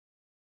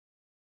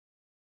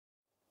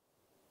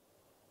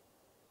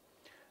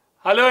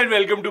Hello and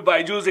welcome to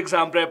BYJU'S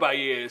Exam Prep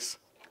IAS.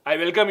 I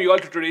welcome you all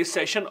to today's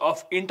session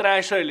of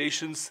International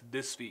Relations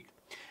this week.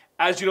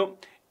 As you know,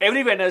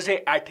 every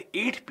Wednesday at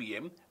 8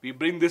 p.m. we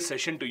bring this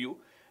session to you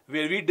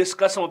where we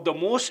discuss some of the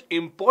most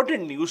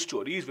important news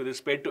stories with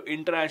respect to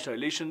international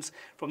relations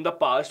from the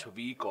past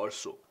week or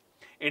so.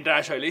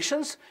 International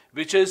relations,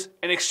 which is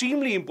an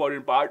extremely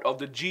important part of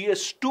the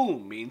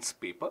GS2 mains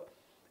paper.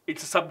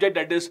 It's a subject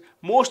that is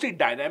mostly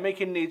dynamic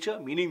in nature,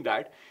 meaning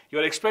that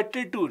you're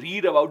expected to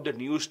read about the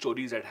news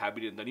stories that have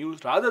been in the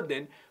news rather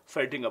than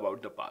fretting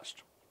about the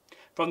past.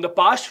 From the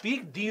past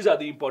week, these are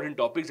the important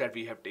topics that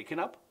we have taken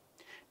up.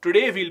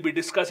 Today, we'll be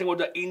discussing about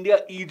the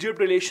India-Egypt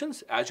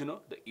relations. As you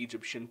know, the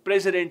Egyptian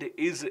president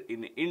is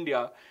in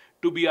India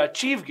to be our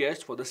chief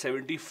guest for the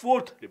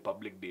 74th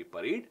Republic Day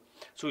parade.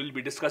 So, we'll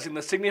be discussing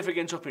the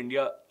significance of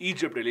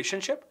India-Egypt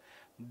relationship.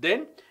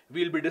 Then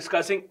we'll be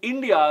discussing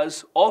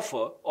India's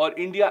offer, or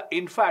India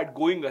in fact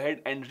going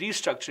ahead and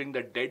restructuring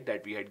the debt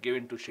that we had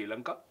given to Sri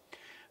Lanka.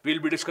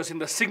 We'll be discussing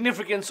the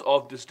significance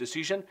of this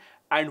decision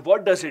and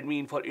what does it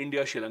mean for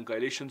India-Sri Lanka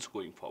relations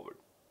going forward.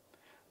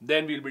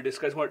 Then we'll be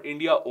discussing about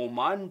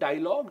India-Oman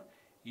dialogue.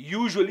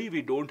 Usually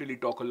we don't really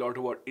talk a lot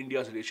about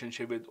India's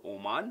relationship with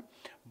Oman,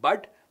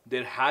 but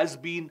there has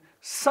been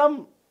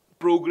some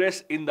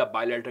progress in the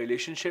bilateral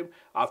relationship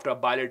after a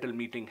bilateral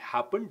meeting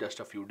happened just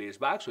a few days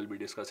back. So we'll be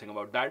discussing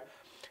about that.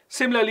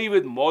 Similarly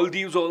with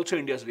Maldives also,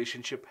 India's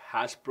relationship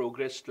has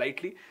progressed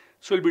slightly.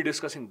 So we'll be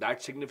discussing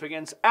that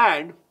significance,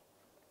 and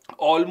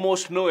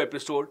almost no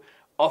episode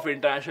of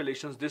international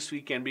relations this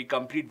week can be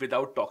complete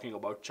without talking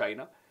about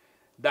China.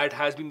 That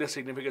has been the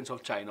significance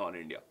of China on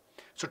India.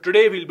 So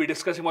today we'll be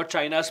discussing about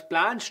China's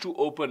plans to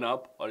open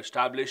up or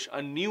establish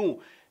a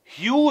new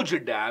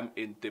huge dam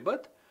in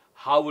Tibet.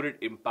 How would it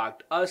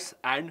impact us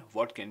and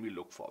what can we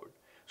look forward?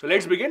 So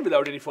let's begin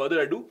without any further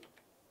ado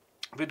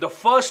with the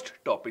first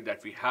topic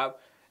that we have.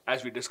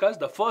 As we discussed,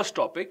 the first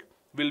topic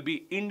will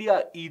be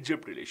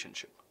India-Egypt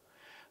relationship.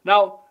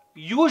 Now,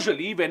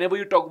 usually whenever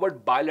you talk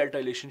about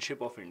bilateral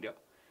relationship of India,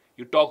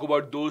 you talk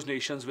about those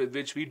nations with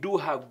which we do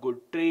have good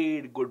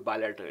trade, good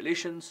bilateral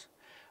relations.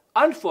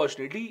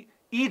 Unfortunately,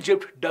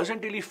 Egypt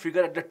doesn't really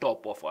figure at the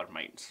top of our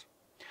minds.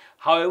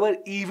 However,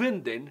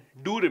 even then,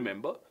 do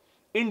remember,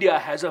 India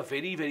has a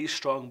very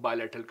strong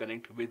bilateral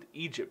connect with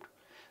Egypt.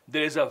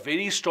 There is a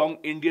very strong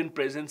Indian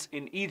presence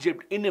in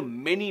Egypt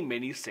in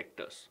many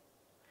sectors.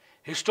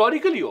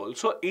 Historically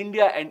also,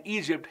 India and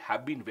Egypt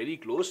have been very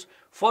close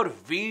for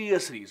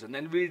various reasons,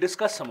 and we'll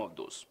discuss some of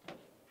those.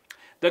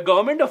 The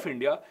government of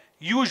India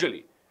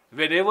usually,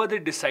 whenever they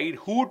decide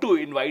who to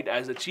invite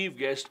as the chief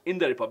guest in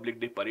the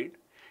Republic Day parade,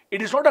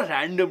 it is not a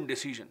random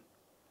decision.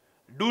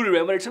 Do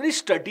remember, it's a very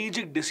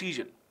strategic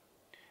decision.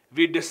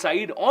 We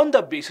decide on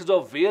the basis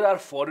of where our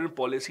foreign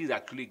policy is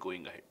actually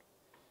going ahead.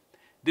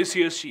 This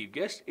year's chief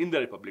guest in the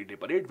Republic Day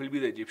parade will be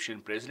the Egyptian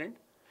president.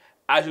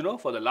 As you know,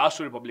 for the last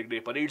two Republic Day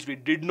parades, we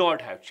did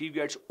not have chief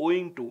guests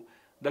owing to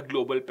the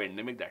global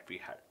pandemic that we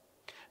had.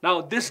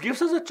 Now, this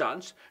gives us a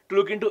chance to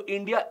look into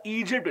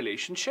India-Egypt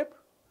relationship.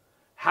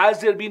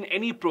 Has there been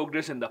any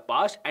progress in the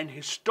past, and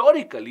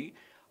historically,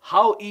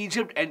 how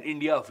Egypt and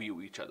India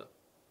view each other?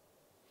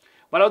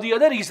 One of the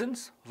other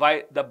reasons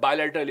why the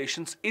bilateral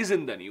relations is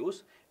in the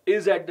news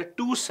is that the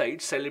two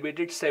sides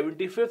celebrated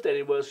 75th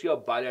anniversary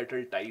of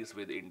bilateral ties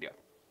with India.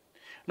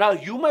 Now,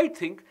 you might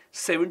think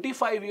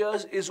 75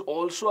 years is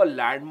also a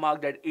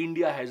landmark that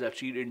India has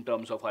achieved in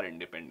terms of our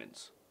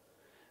independence,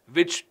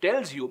 which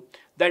tells you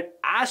that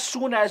as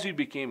soon as we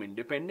became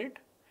independent,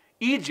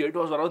 Egypt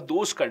was one of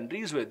those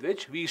countries with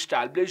which we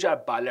established our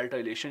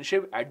bilateral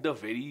relationship at the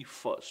very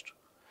first.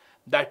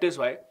 That is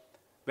why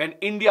when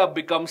India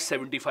becomes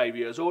 75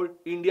 years old,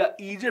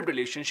 India-Egypt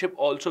relationship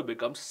also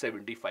becomes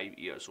 75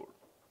 years old.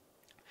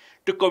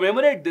 To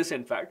commemorate this,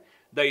 in fact,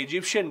 the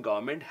Egyptian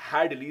government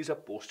had released a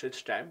postage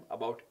stamp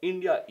about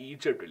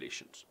India-Egypt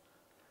relations.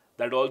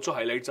 That also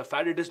highlights the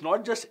fact it is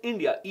not just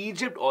India,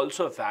 Egypt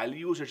also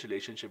values its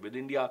relationship with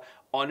India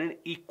on an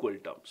equal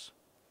terms.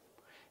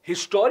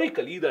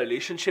 Historically, the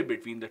relationship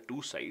between the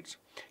two sides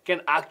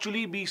can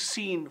actually be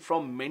seen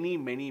from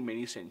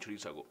many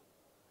centuries ago.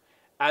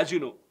 As you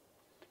know,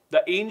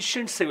 the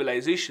ancient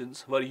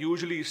civilizations were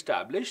usually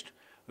established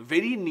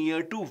very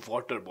near to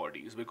water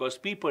bodies because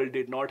people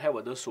did not have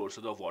other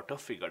sources of water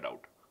figured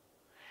out.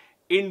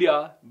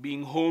 India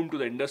being home to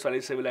the Indus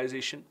Valley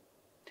civilization,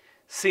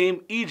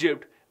 same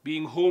Egypt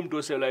being home to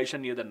a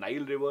civilization near the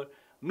Nile River,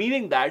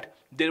 meaning that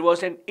there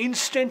was an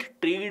instant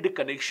trade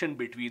connection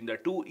between the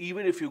two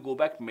even if you go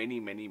back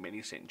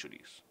many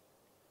centuries.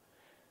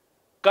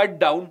 Cut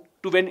down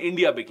to when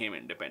India became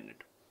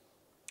independent.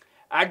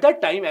 At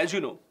that time, as you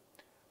know,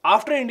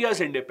 after India's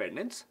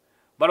independence,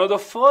 one of the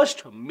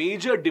first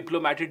major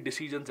diplomatic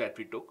decisions that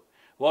we took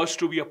was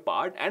to be a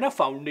part and a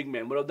founding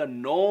member of the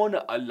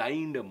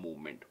non-aligned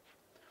movement.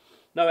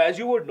 Now, as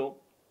you would know,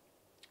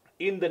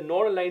 in the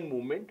non-aligned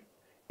movement,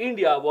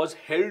 India was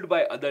held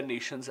by other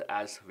nations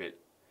as well.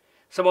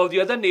 Some of the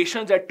other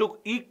nations that took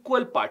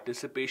equal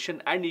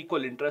participation and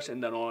equal interest in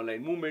the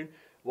non-aligned movement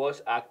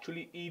was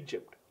actually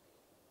Egypt.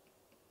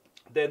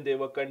 Then there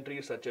were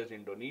countries such as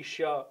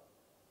Indonesia,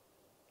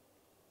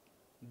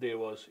 There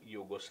was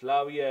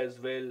Yugoslavia as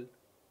well.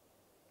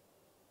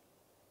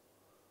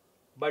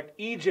 But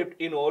Egypt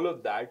in all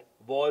of that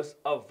was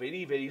a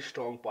very, very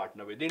strong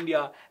partner with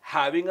India,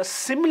 having a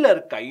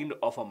similar kind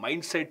of a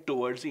mindset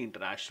towards the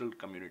international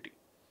community.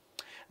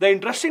 The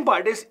interesting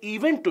part is,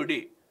 even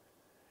today,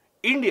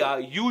 India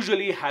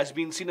usually has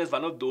been seen as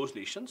one of those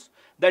nations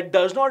that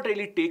does not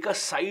really take a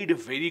side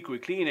very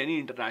quickly in any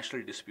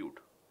international dispute.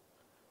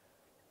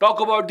 Talk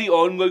about the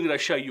ongoing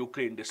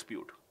Russia-Ukraine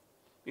dispute.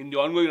 In the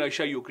ongoing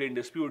Russia-Ukraine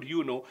dispute,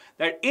 you know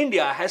that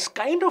India has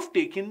kind of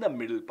taken the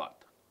middle path.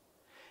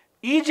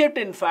 Egypt,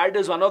 in fact,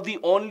 is one of the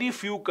only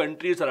few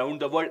countries around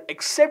the world,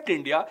 except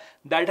India,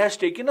 that has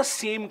taken the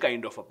same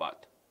kind of a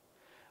path.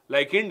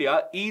 Like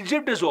India,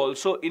 Egypt is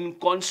also in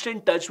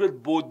constant touch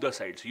with both the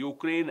sides,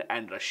 Ukraine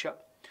and Russia.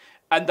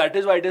 And that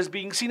is why it is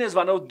being seen as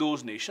one of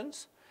those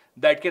nations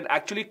that can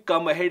actually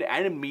come ahead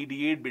and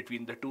mediate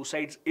between the two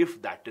sides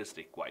if that is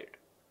required.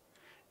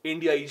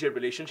 India-Egypt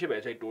relationship,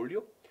 as I told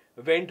you,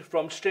 went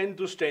from strength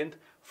to strength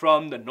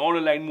from the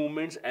non-aligned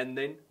movements and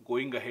then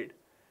going ahead.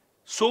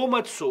 So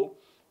much so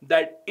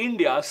that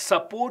India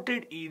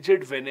supported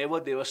Egypt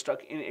whenever they were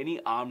stuck in any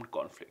armed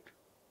conflict.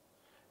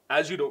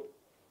 As you know,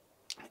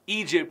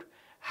 Egypt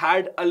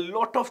had a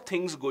lot of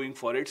things going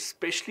for it,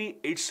 especially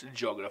its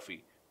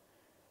geography.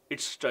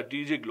 Its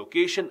strategic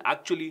location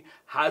actually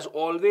has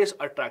always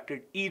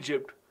attracted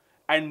Egypt,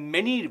 and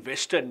many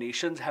Western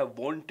nations have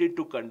wanted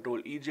to control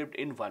Egypt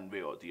in one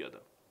way or the other.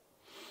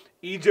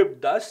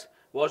 Egypt thus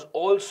was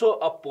also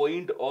a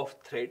point of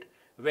threat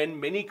when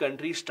many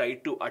countries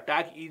tried to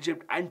attack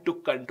Egypt and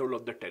took control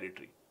of the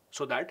territory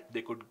so that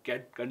they could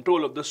get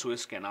control of the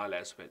Suez Canal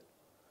as well.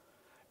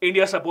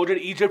 India supported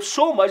Egypt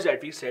so much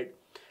that we said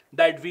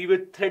that we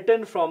will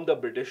threaten from the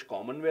British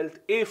Commonwealth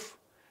if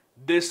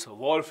this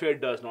warfare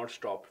does not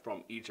stop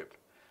from Egypt.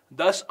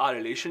 Thus, our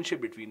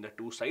relationship between the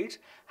two sides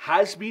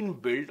has been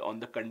built on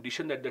the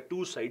condition that the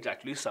two sides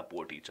actually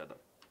support each other.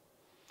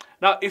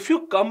 Now, if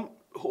you come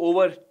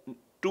over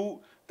to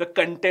the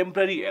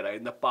contemporary era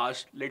in the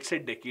past, let's say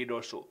decade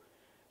or so,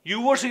 you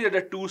would see that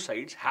the two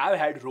sides have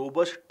had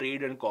robust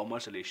trade and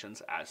commerce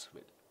relations as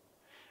well.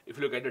 If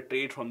you look at the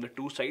trade from the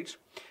two sides,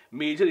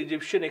 major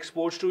Egyptian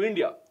exports to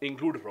India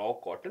include raw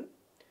cotton,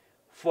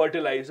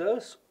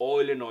 fertilizers,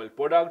 oil and oil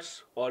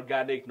products,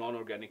 organic,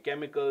 non-organic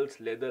chemicals,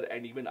 leather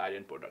and even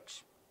iron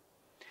products.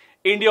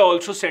 India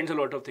also sends a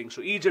lot of things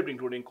to Egypt,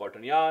 including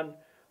cotton yarn,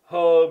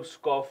 herbs,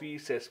 coffee,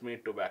 sesame,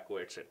 tobacco,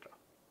 etc.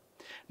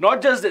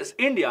 Not just this,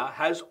 India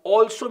has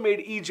also made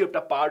Egypt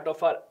a part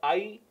of our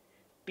ITEC.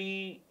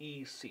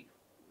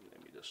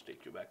 Let me just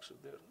take you back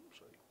there.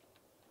 Sorry.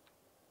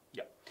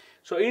 Yeah.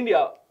 So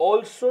India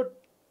also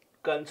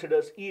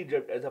considers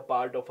Egypt as a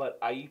part of our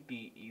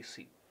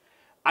ITEC.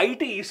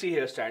 ITEC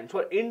here stands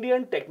for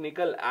Indian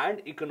Technical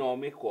and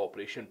Economic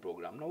Cooperation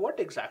Program. Now, what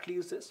exactly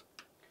is this?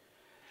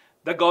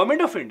 The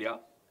Government of India,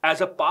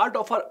 as a part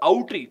of our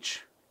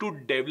outreach to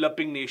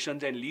developing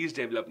nations and least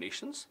developed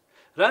nations,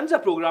 runs a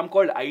program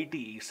called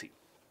ITEC.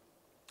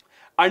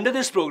 Under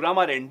this program,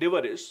 our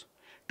endeavor is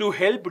to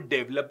help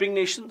developing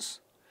nations,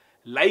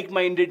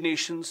 like-minded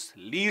nations,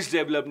 least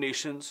developed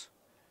nations,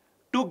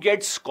 to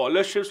get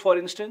scholarships, for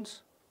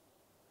instance,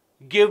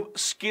 give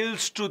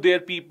skills to their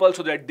people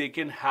so that they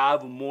can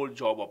have more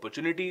job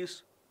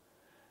opportunities,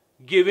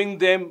 giving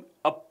them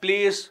a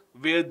place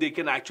where they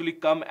can actually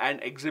come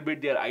and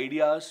exhibit their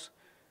ideas,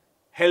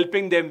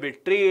 helping them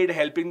with trade,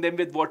 helping them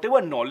with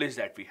whatever knowledge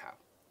that we have.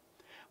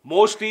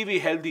 Mostly we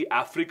help the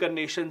African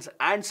nations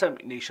and some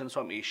nations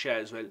from Asia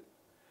as well.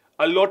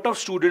 A lot of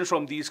students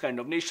from these kind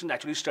of nations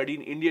actually study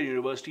in Indian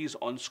universities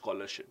on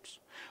scholarships.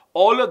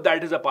 All of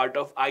that is a part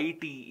of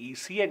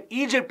ITEC, and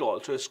Egypt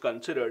also is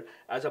considered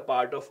as a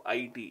part of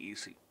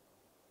ITEC.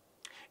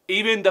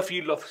 Even in the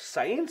field of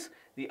science,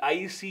 the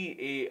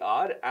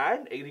ICAR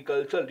and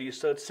Agricultural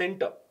Research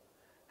Center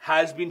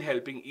has been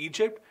helping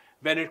Egypt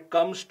when it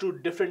comes to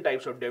different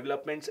types of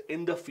developments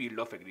in the field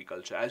of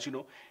agriculture. As you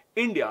know,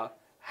 India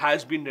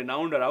has been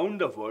renowned around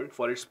the world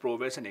for its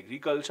prowess in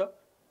agriculture.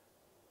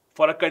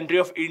 For a country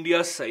of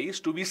India's size,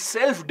 to be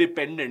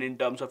self-dependent in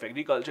terms of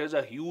agriculture is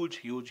a huge,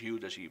 huge,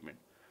 huge achievement.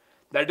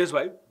 That is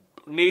why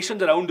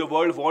nations around the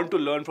world want to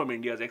learn from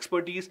India's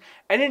expertise,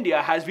 and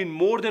India has been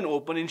more than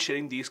open in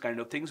sharing these kind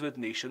of things with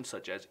nations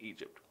such as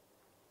Egypt.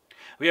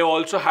 We have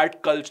also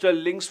had cultural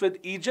links with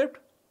Egypt.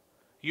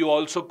 You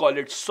also call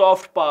it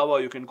soft power,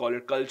 you can call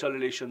it cultural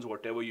relations,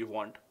 whatever you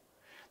want.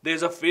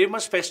 There's a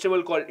famous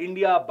festival called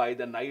India by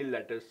the Nile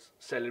that is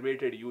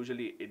celebrated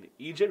usually in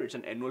Egypt. It's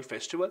an annual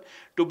festival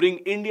to bring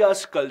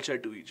India's culture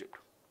to Egypt.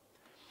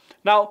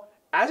 Now,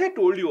 as I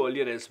told you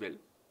earlier as well,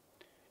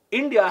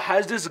 India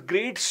has this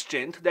great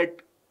strength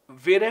that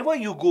wherever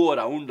you go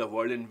around the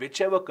world, in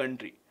whichever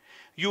country,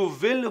 you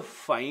will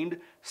find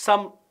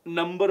some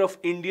number of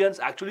Indians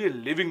actually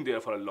living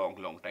there for a long,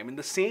 long time. And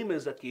the same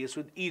is the case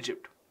with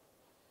Egypt.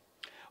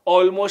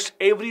 Almost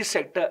every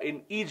sector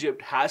in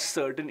Egypt has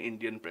certain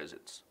Indian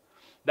presence.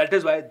 That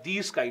is why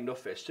these kind of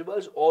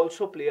festivals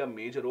also play a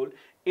major role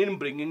in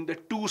bringing the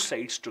two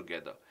sides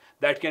together.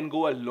 That can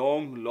go a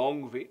long,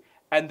 long way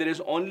and there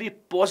is only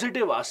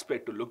positive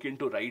aspect to look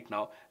into right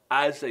now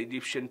as the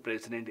Egyptian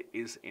president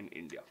is in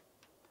India.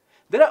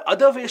 There are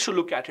other ways to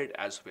look at it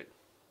as well.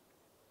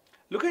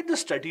 Look at the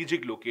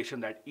strategic location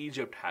that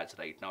Egypt has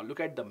right now. Look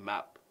at the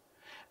map.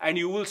 And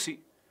you will see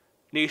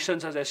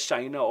nations such as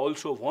China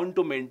also want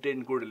to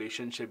maintain good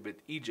relationship with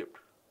Egypt.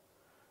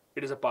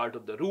 It is a part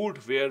of the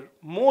route where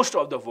most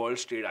of the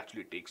world's trade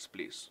actually takes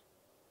place.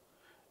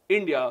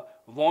 India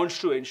wants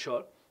to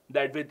ensure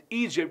that with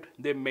Egypt,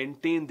 they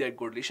maintain their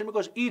good relation,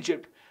 because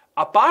Egypt,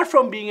 apart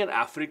from being an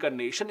African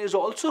nation, is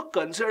also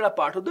considered a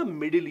part of the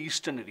Middle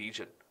Eastern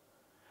region.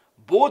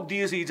 Both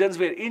these regions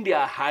where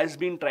India has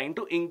been trying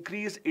to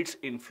increase its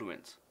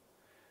influence.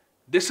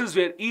 This is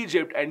where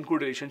Egypt and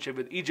good relationship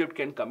with Egypt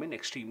can come in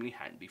extremely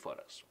handy for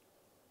us.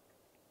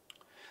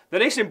 The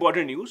next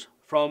important news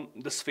from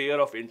the sphere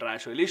of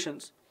international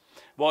relations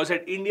was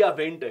that India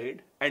went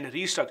ahead and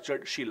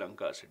restructured Sri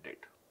Lanka's debt.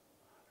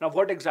 Now,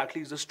 what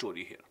exactly is the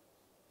story here?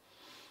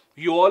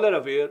 You all are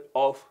aware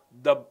of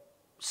the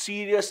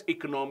serious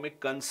economic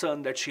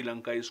concern that Sri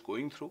Lanka is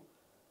going through,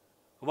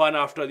 one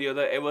after the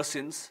other. Ever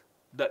since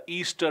the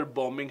Easter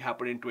bombing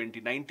happened in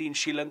 2019,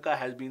 Sri Lanka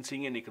has been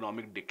seeing an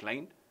economic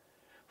decline.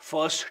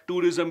 First,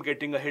 tourism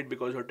getting a hit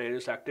because of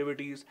terrorist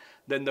activities,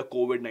 then the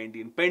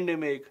COVID-19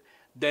 pandemic,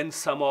 then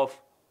some of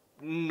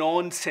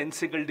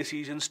nonsensical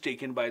decisions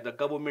taken by the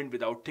government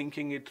without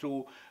thinking it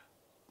through,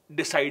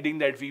 deciding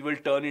that we will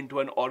turn into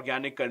an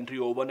organic country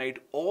overnight.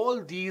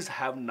 All these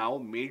have now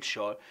made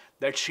sure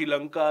that Sri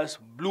Lanka's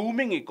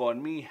blooming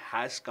economy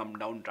has come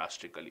down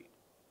drastically.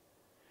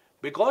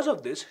 Because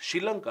of this, Sri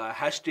Lanka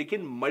has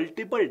taken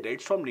multiple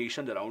debts from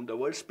nations around the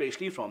world,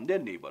 especially from their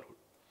neighborhood.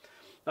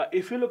 Now,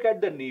 if you look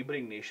at the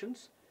neighboring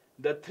nations,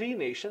 the three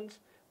nations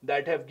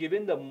that have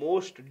given the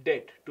most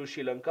debt to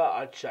Sri Lanka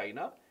are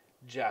China,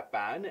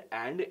 Japan,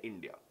 and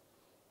India.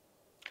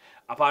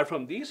 Apart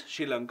from these,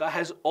 Sri Lanka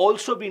has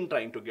also been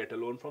trying to get a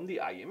loan from the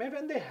IMF,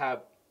 and they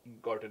have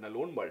gotten a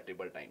loan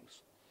multiple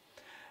times.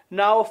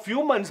 Now, a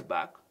few months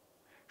back,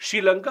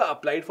 Sri Lanka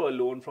applied for a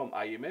loan from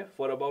IMF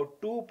for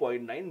about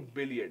 $2.9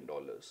 billion.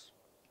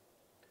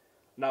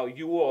 Now,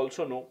 you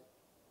also know,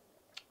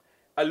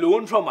 a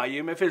loan from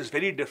IMF is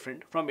very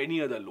different from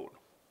any other loan,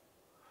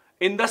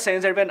 in the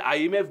sense that when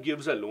IMF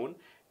gives a loan,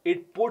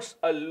 it puts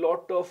a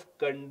lot of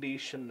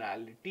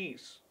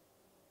conditionalities.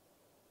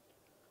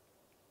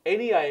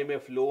 Any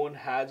IMF loan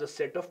has a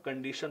set of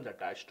conditions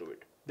attached to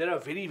it. There are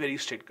very, very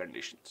strict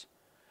conditions.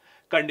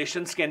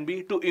 Conditions can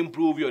be to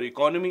improve your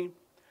economy,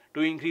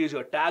 to increase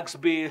your tax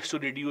base, to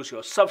reduce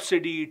your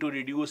subsidy, to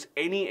reduce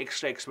any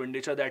extra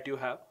expenditure that you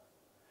have.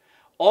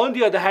 On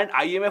the other hand,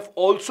 IMF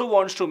also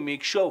wants to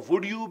make sure,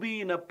 would you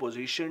be in a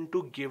position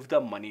to give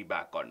the money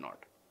back or not?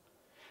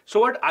 So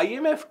what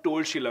IMF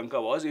told Sri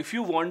Lanka was, if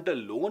you want a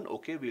loan,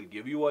 okay, we'll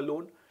give you a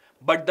loan.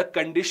 But the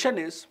condition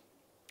is,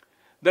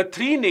 the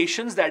three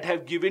nations that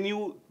have given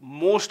you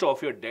most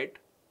of your debt,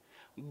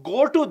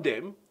 go to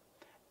them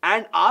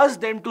and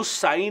ask them to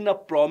sign a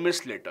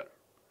promise letter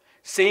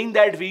saying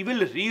that we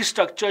will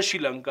restructure Sri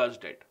Lanka's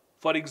debt.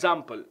 For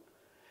example,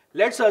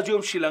 let's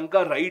assume Sri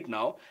Lanka right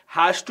now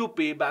has to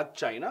pay back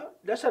China,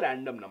 that's a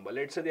random number.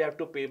 Let's say they have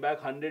to pay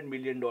back $100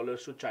 million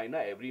to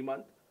China every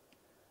month,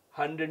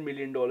 $100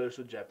 million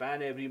to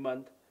Japan every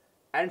month,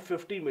 and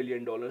 $50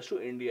 million to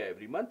India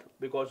every month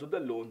because of the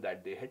loan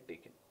that they had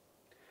taken.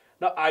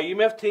 Now,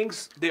 IMF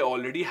thinks they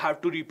already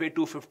have to repay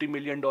 $250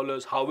 million.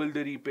 How will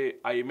they repay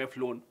IMF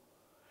loan?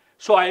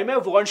 So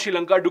IMF wants Sri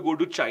Lanka to go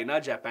to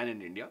China, Japan,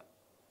 and India,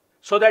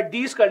 so that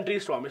these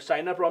countries promise.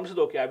 China promises,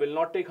 okay, I will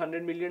not take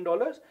 $100 million.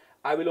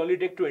 I will only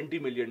take $20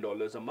 million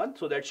a month,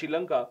 so that Sri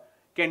Lanka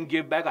can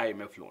give back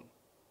IMF loan.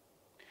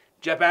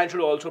 Japan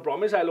should also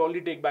promise, I'll only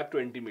take back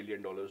 $20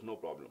 million, no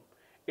problem.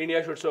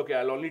 India should say, okay,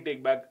 I'll only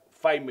take back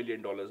 $5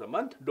 million a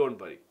month.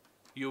 Don't worry.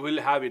 You will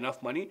have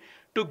enough money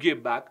to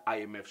give back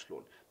IMF's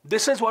loan.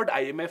 This is what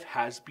IMF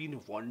has been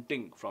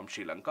wanting from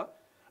Sri Lanka.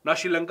 Now,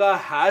 Sri Lanka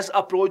has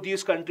approached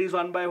these countries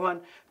one by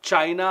one.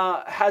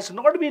 China has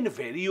not been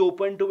very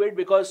open to it,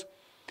 because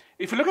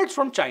if you look at it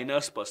from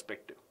China's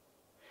perspective,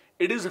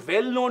 it is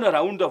well known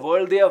around the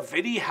world, they are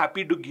very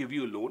happy to give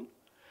you a loan.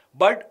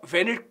 But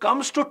when it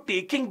comes to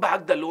taking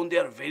back the loan, they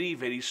are very,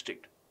 very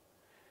strict.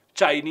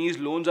 Chinese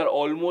loans are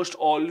almost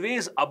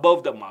always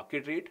above the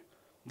market rate.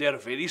 They are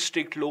very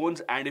strict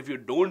loans, and if you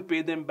don't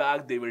pay them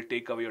back, they will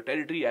take away your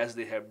territory, as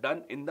they have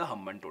done in the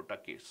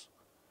Hambantota case.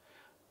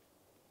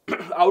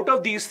 Out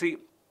of these three,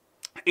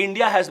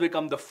 India has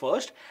become the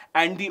first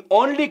and the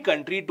only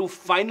country to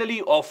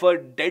finally offer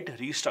debt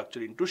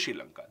restructuring to Sri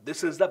Lanka.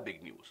 This is the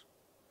big news.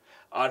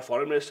 Our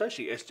Foreign Minister,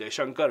 Shri S.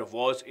 Jaishankar,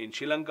 was in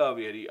Sri Lanka,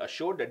 where he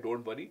assured that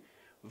don't worry,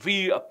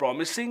 we are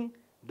promising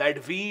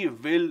that we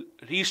will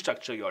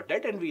restructure your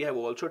debt, and we have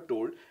also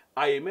told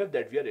IMF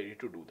that we are ready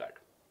to do that.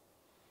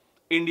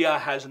 India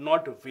has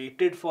not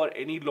waited for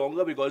any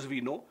longer, because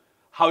we know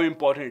how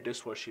important it is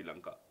for Sri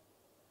Lanka.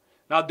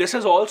 Now, this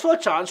is also a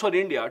chance for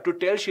India to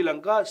tell Sri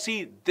Lanka,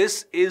 see,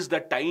 this is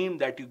the time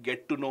that you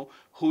get to know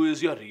who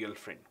is your real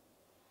friend.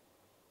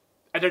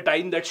 At a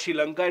time that Sri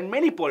Lanka and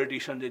many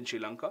politicians in Sri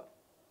Lanka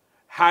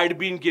had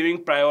been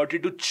giving priority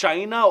to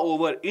China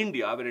over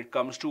India when it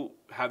comes to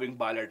having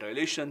bilateral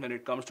relations, when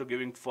it comes to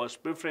giving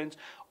first preference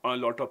on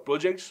a lot of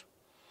projects.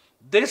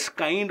 This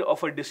kind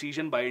of a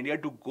decision by India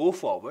to go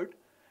forward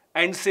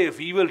and say,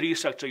 we will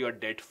restructure your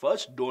debt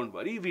first, don't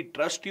worry, we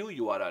trust you,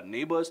 you are our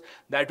neighbors,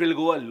 that will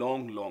go a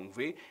long, long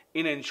way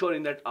in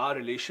ensuring that our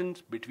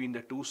relations between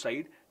the two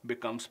sides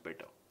becomes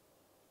better.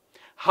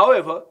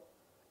 However,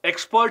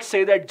 experts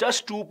say that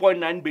just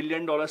 $2.9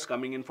 billion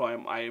coming in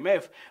from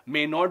IMF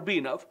may not be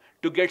enough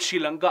to get Sri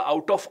Lanka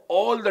out of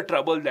all the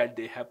trouble that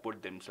they have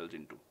put themselves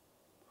into.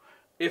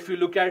 If you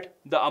look at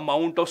the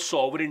amount of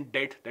sovereign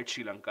debt that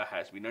Sri Lanka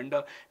has been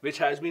under, which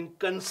has been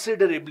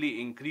considerably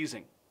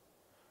increasing,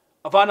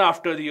 one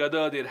after the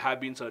other, there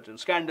have been certain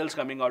scandals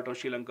coming out of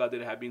Sri Lanka,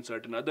 there have been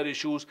certain other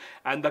issues,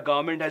 and the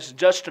government has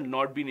just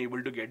not been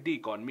able to get the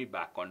economy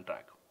back on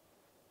track.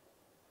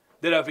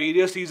 There are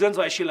various reasons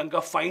why Sri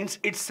Lanka finds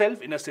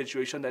itself in a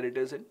situation that it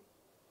is in.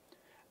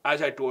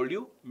 As I told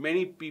you,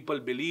 many people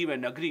believe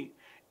and agree,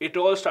 it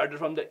all started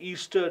from the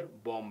Easter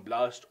bomb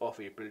blast of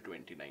April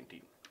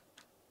 2019.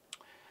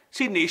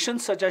 See,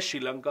 nations such as Sri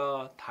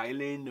Lanka,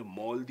 Thailand,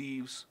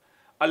 Maldives,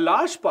 a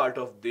large part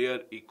of their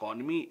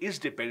economy is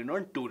dependent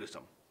on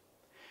tourism.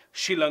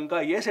 Sri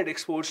Lanka, yes, it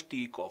exports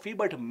tea, coffee,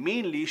 but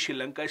mainly Sri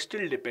Lanka is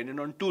still dependent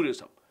on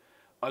tourism.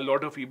 A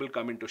lot of people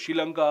come into Sri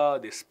Lanka,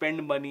 they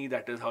spend money,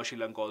 that is how Sri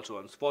Lanka also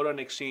earns foreign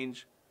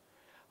exchange.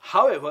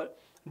 However,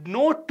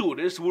 no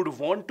tourist would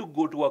want to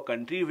go to a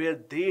country where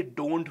they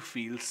don't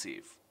feel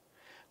safe.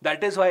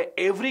 That is why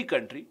every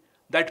country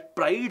that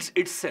prides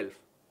itself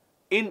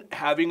in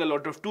having a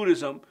lot of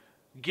tourism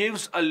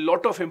gives a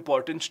lot of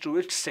importance to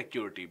its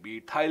security. Be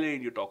it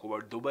Thailand, you talk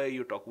about Dubai,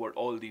 you talk about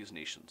all these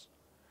nations.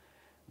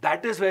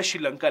 That is where Sri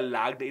Lanka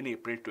lagged in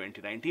April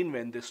 2019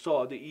 when they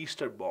saw the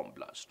Easter bomb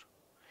blast.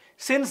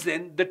 Since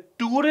then, the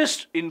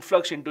tourist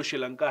influx into Sri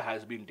Lanka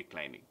has been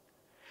declining.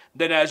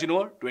 Then, as you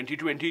know,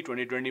 2020,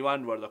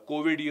 2021 were the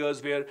COVID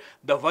years where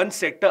the one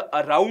sector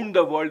around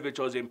the world which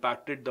was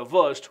impacted the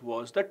worst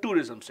was the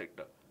tourism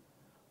sector.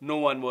 No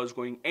one was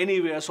going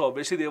anywhere, so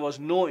obviously there was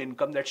no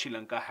income that Sri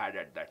Lanka had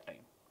at that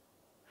time.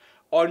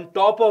 On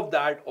top of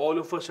that, all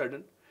of a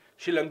sudden,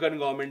 Sri Lankan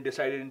government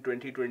decided in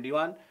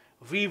 2021,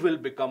 we will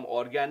become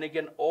organic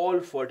and all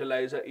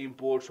fertilizer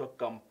imports were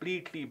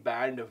completely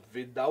banned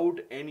without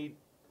any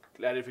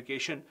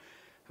clarification,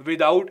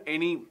 without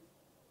any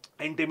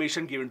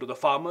intimation given to the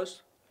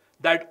farmers.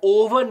 That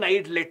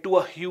overnight led to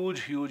a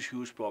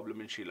huge problem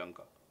in Sri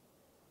Lanka.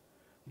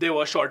 There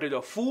was shortage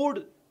of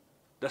food.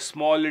 The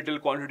small little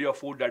quantity of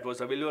food that was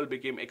available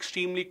became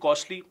extremely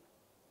costly,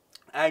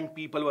 and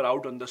people were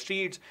out on the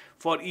streets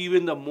for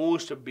even the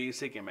most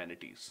basic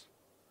amenities.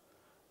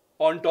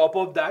 On top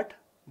of that,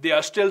 they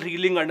are still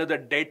reeling under the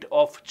debt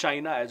of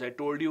China. As I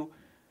told you,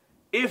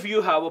 if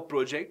you have a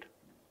project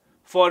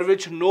for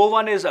which no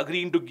one is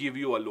agreeing to give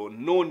you a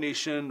loan, no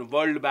nation,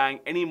 World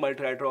Bank, any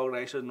multilateral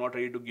organization is not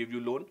ready to give you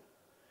loan,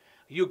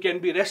 you can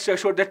be rest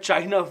assured that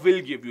China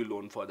will give you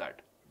loan for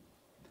that.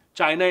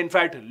 China, in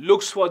fact,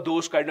 looks for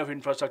those kind of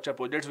infrastructure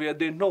projects where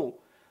they know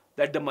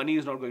that the money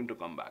is not going to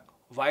come back.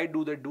 Why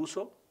do they do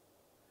so?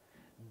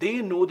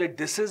 They know that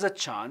this is a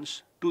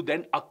chance to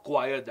then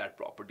acquire that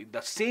property.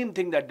 The same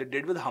thing that they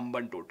did with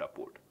Hambantota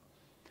port.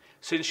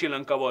 Since Sri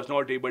Lanka was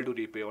not able to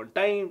repay on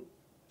time,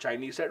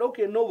 Chinese said,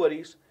 okay, no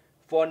worries.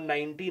 For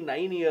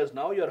 99 years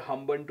now, your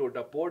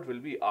Hambantota port will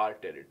be our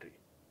territory.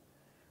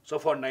 So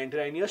for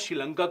 99 years, Sri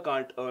Lanka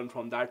can't earn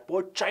from that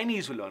port.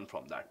 Chinese will earn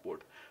from that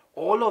port.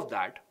 All of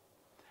that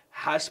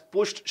has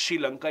pushed Sri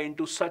Lanka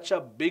into such a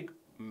big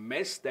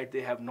mess that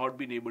they have not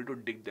been able to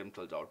dig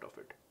themselves out of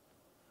it.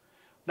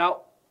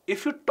 Now,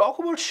 if you talk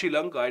about Sri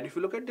Lanka and if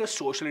you look at their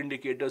social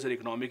indicators and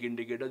economic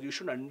indicators, you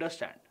should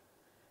understand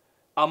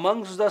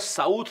amongst the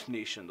South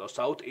nations or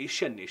South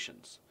Asian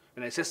nations,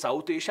 when I say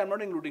South Asia, I'm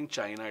not including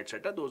China,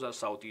 etc. Those are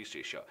Southeast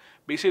Asia.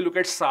 Basically, look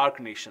at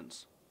SAARC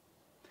nations.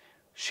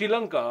 Sri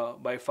Lanka,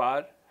 by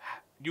far,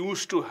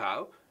 used to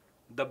have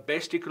the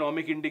best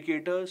economic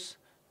indicators,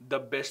 the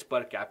best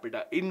per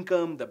capita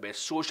income, the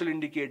best social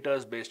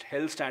indicators, best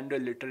health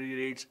standard, literacy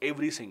rates,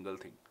 every single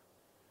thing.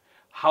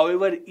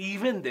 However,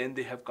 even then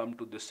they have come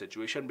to this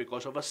situation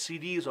because of a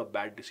series of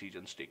bad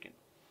decisions taken.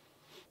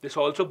 This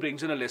also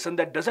brings in a lesson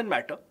that doesn't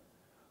matter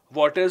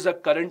what is the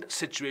current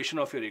situation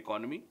of your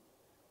economy.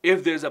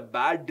 If there's a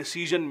bad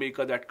decision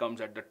maker that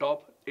comes at the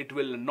top, it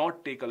will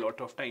not take a lot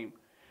of time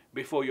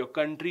before your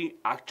country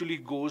actually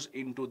goes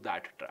into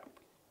that trap.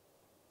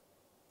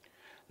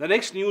 The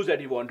next news that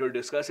we want to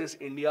discuss is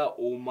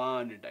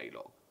India-Oman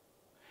dialogue.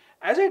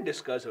 As I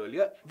discussed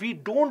earlier, we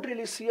don't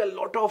really see a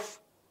lot of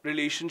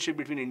relationship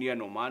between India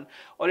and Oman,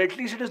 or at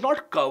least it is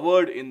not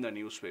covered in the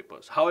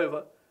newspapers.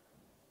 However,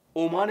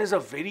 Oman is a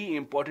very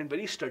important,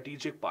 very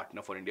strategic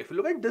partner for India. If you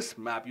look at this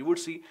map, you would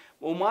see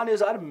Oman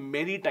is our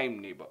maritime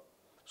neighbor.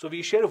 So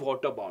we share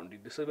water boundary.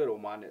 This is where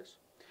Oman is.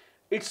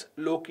 Its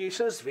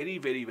location is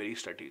very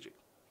strategic.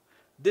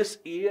 This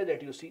area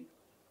that you see,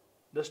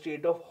 the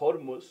Strait of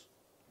Hormuz,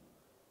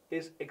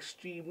 is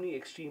extremely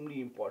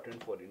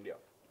important for India.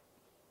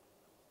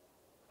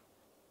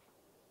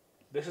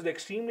 This is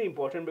extremely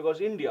important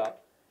because India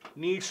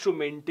needs to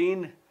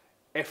maintain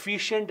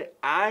efficient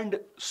and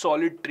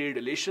solid trade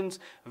relations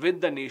with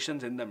the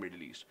nations in the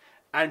Middle East.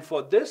 And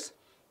for this,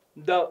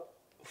 the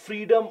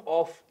freedom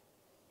of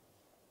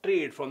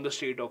trade from the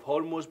Strait of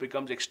Hormuz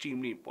becomes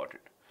extremely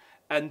important.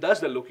 And thus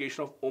the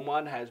location of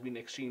Oman has been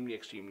extremely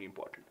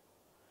important.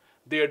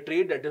 Their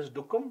trade, that is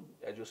Duqm,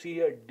 as you see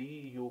here,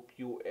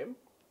 D-U-Q-M.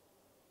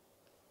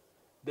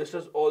 This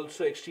is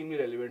also extremely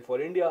relevant for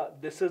India.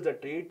 This is the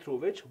trade through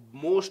which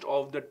most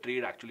of the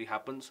trade actually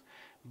happens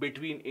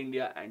between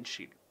India and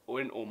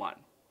Oman.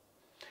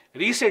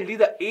 Recently,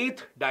 the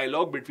 8th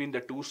dialogue between the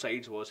two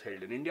sides was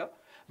held in India,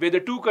 where the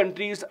two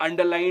countries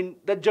underlined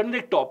the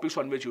generic topics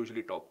on which we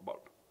usually talk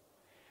about.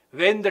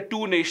 When the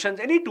two nations,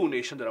 any two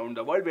nations around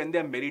the world, when they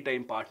are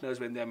maritime partners,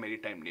 when they are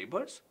maritime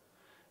neighbors,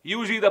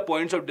 usually the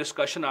points of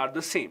discussion are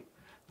the same,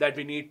 that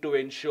we need to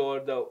ensure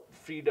the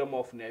freedom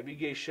of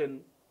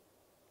navigation.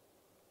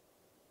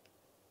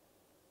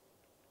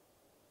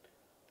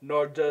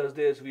 Not just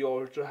this, we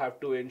also have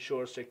to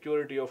ensure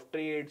security of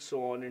trade,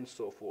 so on and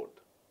so forth.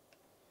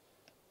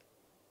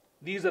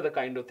 These are the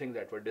kind of things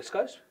that were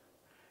discussed.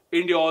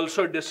 India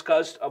also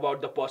discussed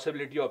about the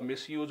possibility of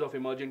misuse of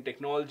emerging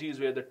technologies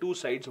where the two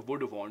sides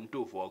would want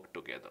to work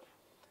together.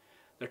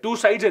 The two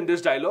sides in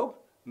this dialogue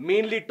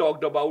mainly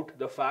talked about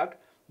the fact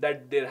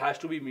that there has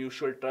to be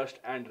mutual trust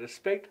and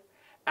respect.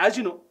 As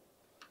you know,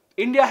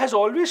 India has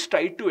always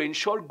tried to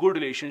ensure good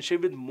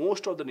relationship with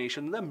most of the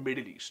nations in the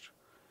Middle East.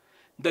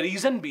 The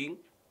reason being,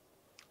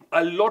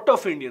 a lot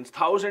of Indians,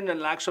 thousands and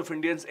lakhs of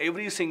Indians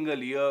every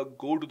single year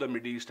go to the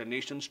Middle Eastern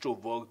nations to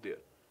work there,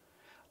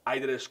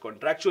 either as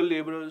contractual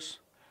laborers,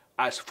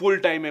 as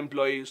full-time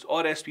employees,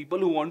 or as people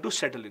who want to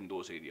settle in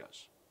those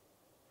areas.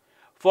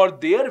 For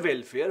their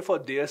welfare, for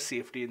their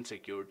safety and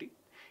security,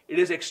 it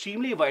is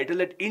extremely vital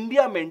that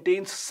India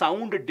maintains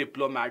sound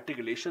diplomatic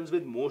relations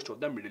with most of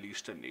the Middle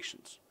Eastern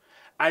nations.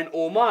 And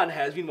Oman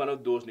has been one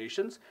of those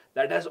nations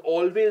that has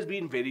always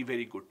been very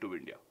good to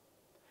India.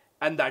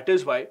 And that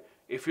is why,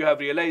 if you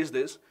have realized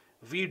this,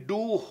 we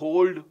do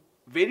hold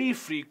very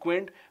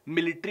frequent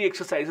military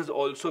exercises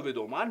also with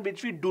Oman,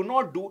 which we do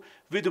not do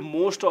with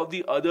most of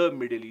the other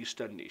Middle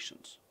Eastern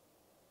nations.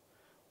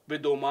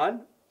 With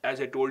Oman,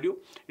 as I told you,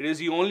 it is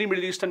the only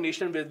Middle Eastern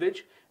nation with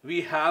which we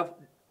have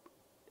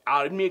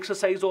army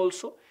exercise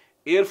also,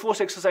 air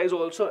force exercise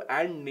also,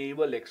 and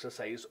naval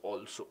exercise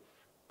also.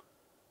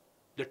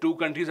 The two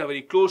countries are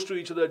very close to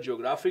each other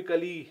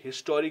geographically,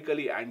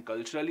 historically, and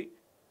culturally.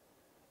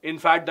 In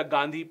fact, the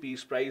Gandhi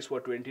Peace Prize for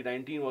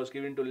 2019 was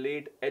given to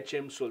late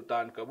H.M.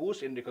 Sultan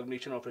Qaboos in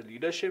recognition of his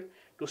leadership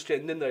to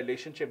strengthen the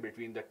relationship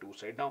between the two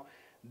sides. Now,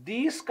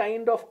 these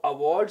kind of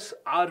awards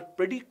are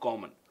pretty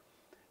common.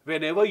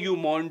 Whenever you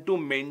want to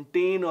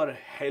maintain or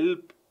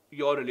help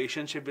your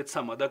relationship with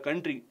some other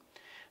country,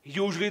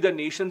 usually the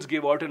nations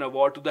give out an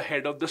award to the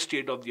head of the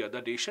state of the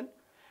other nation.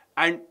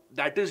 And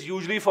that is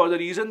usually for the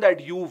reason that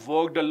you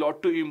worked a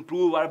lot to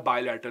improve our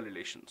bilateral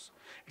relations.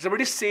 It's a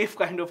pretty safe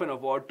kind of an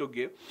award to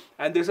give.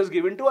 And this is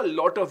given to a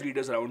lot of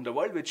leaders around the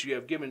world, which we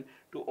have given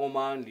to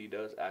Oman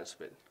leaders as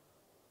well.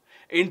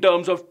 In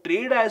terms of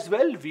trade as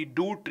well, we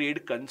do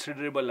trade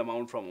considerable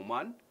amount from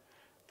Oman.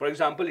 For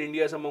example,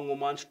 India is among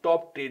Oman's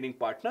top trading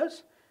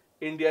partners.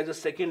 India is the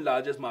second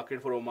largest market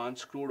for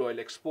Oman's crude oil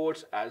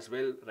exports as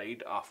well,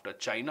 right after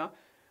China.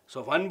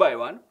 So one by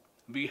one,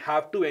 we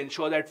have to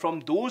ensure that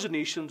from those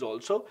nations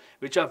also,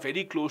 which are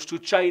very close to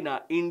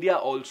China, India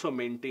also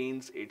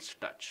maintains its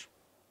touch.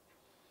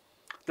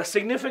 The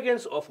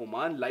significance of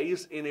Oman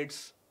lies in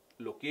its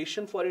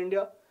location for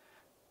India,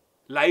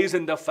 lies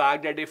in the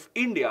fact that if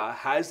India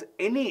has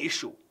any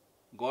issue,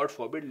 God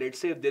forbid, let's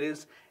say if there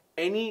is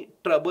any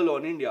trouble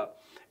on India,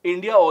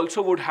 India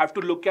also would have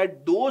to look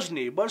at those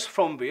neighbors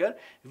from where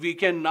we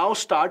can now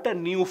start a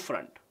new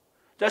front.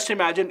 Just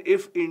imagine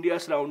if India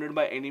is surrounded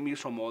by enemies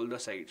from all the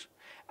sides.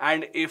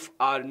 And if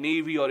our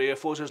Navy or Air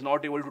Force is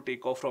not able to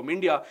take off from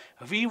India,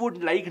 we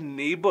would like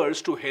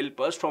neighbors to help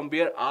us from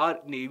where our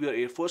Navy or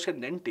Air Force can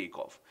then take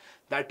off.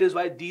 That is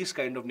why these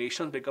kind of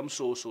nations become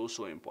so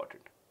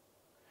important.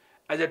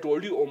 As I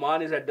told you,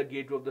 Oman is at the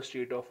gateway of the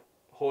Strait of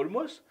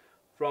Hormuz,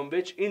 from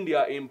which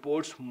India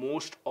imports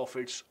most of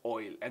its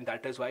oil. And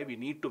that is why we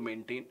need to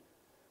maintain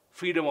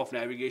freedom of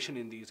navigation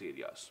in these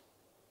areas.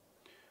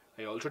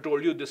 I also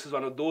told you this is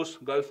one of those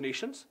Gulf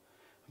nations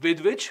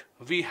with which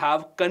we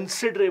have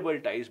considerable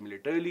ties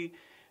militarily.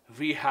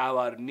 We have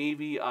our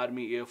Navy,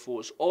 Army, Air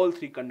Force, all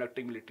three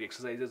conducting military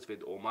exercises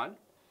with Oman.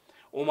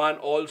 Oman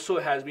also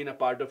has been a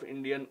part of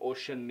Indian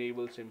Ocean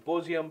Naval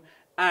Symposium,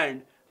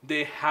 and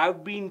they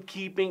have been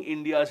keeping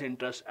India's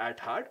interest at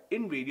heart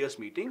in various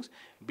meetings,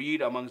 be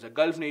it amongst the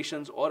Gulf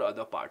nations or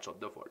other parts of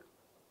the world.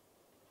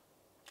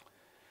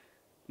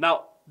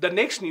 Now, the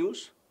next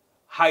news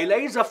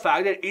highlights the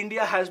fact that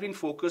India has been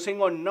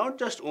focusing on not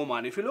just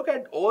Oman. If you look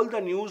at all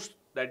the news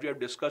that we have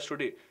discussed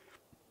today,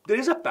 there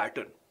is a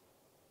pattern.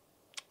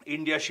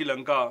 India, Sri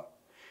Lanka,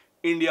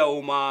 India,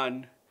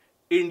 Oman,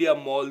 India,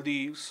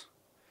 Maldives.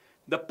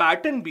 The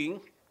pattern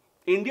being,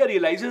 India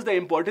realizes the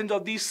importance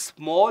of these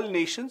small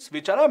nations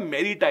which are our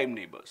maritime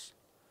neighbors.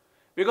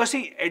 Because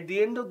see, at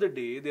the end of the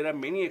day, there are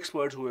many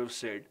experts who have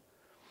said,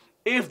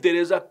 if there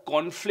is a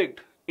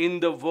conflict in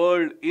the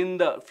world in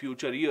the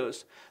future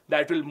years,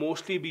 that will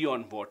mostly be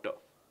on water.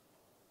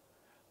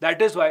 That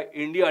is why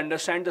India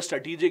understands the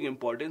strategic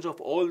importance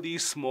of all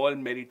these small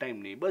maritime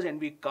neighbors,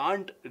 and we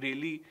can't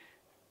really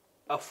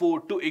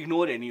afford to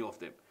ignore any of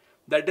them.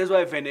 That is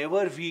why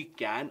whenever we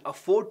can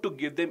afford to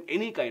give them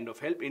any kind of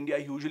help, India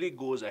usually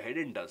goes ahead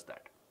and does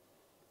that.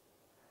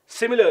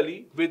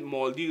 Similarly, with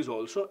Maldives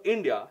also,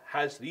 India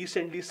has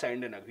recently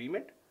signed an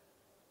agreement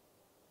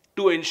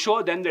to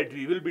ensure them that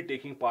we will be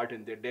taking part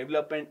in their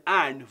development,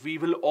 and we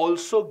will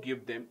also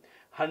give them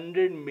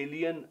 100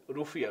 million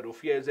rupiah.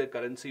 Rupiah is the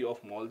currency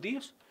of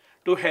Maldives,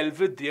 to help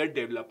with their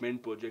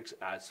development projects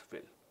as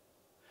well.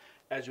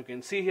 As you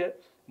can see here,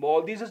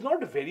 Maldives is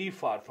not very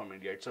far from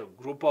India. It's a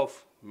group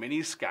of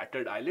many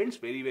scattered islands,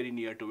 very, very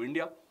near to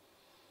India.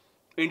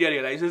 India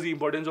realizes the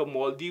importance of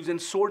Maldives, and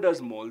so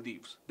does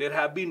Maldives. There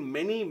have been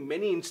many,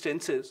 many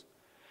instances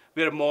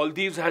where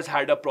Maldives has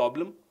had a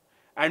problem,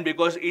 and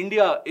because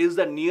India is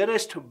the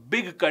nearest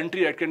big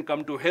country that can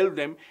come to help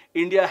them,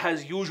 India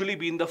has usually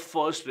been the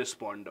first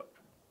responder.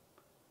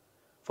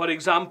 For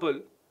example,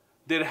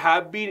 there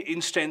have been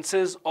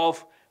instances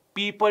of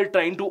people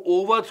trying to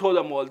overthrow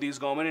the Maldives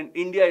government, and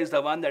India is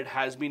the one that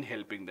has been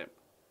helping them.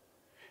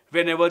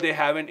 Whenever they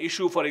have an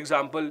issue, for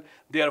example,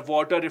 their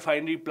water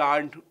refinery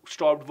plant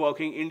stopped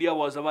working, India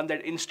was the one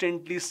that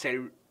instantly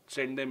sent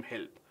them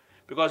help.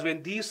 Because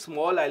when these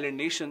small island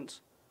nations,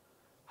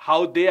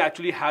 how they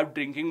actually have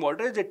drinking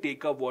water is they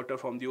take up water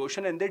from the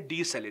ocean and they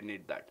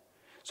desalinate that.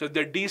 So if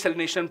the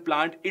desalination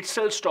plant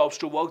itself stops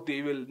to work,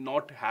 they will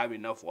not have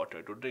enough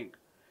water to drink.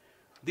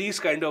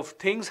 These kind of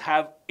things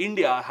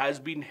India has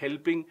been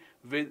helping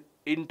with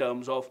in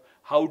terms of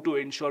how to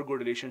ensure good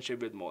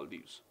relationship with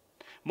Maldives.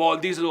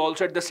 Maldives is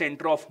also at the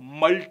center of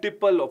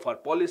multiple of our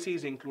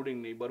policies,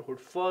 including Neighborhood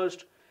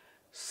First,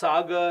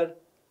 Sagar.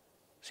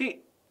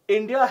 See,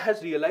 India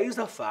has realized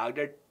the fact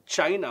that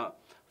China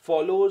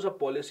follows a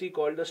policy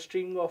called the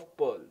string of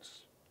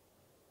pearls.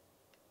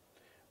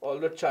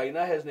 Although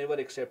China has never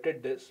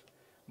accepted this,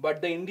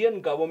 but the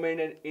Indian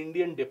government and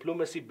Indian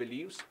diplomacy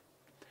believes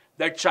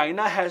that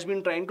China has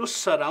been trying to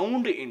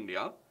surround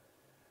India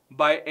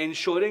by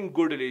ensuring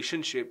good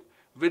relationship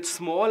with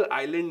small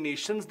island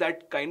nations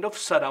that kind of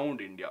surround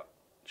India.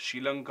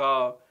 Sri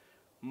Lanka,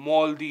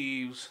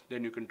 Maldives,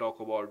 then you can talk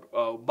about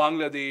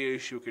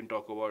Bangladesh, you can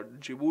talk about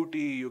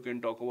Djibouti, you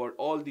can talk about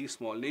all these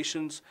small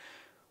nations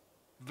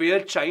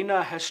where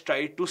China has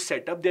tried to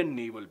set up their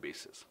naval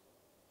bases.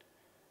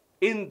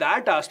 In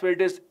that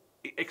aspect, it is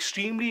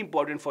extremely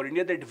important for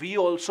India that we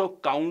also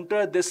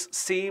counter this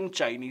same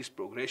Chinese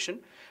progression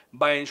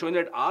by ensuring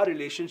that our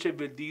relationship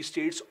with these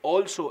states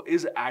also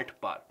is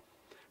at par.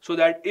 So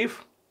that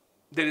if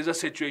there is a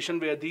situation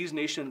where these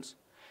nations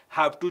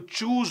have to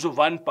choose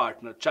one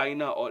partner,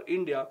 China or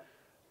India,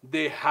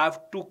 they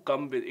have to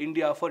come with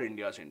India for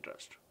India's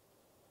interest.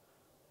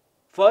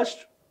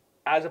 First,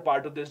 as a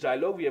part of this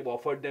dialogue, we have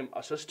offered them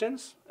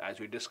assistance, as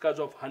we discussed,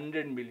 of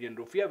 100 million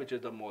rupiah, which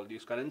is the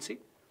Maldives currency,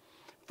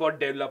 for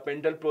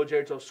developmental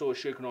projects of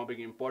socio-economic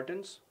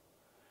importance.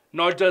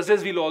 Not just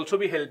this, we'll also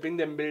be helping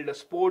them build a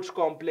sports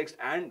complex,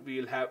 and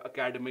we'll have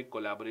academic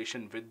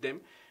collaboration with them.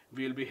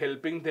 We'll be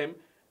helping them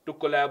to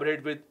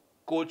collaborate with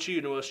Kochi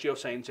University of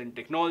Science and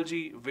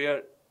Technology,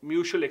 where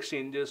mutual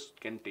exchanges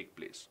can take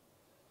place.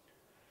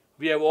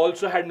 We have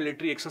also had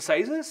military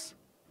exercises.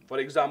 For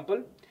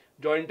example,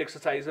 joint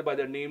exercises by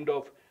the name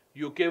of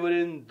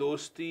Yukevarin,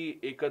 Dosti,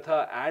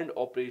 Ekatha and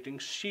Operating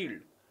Shield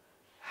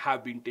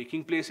have been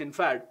taking place. In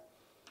fact,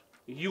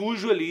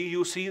 usually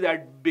you see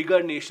that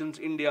bigger nations,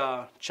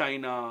 India,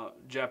 China,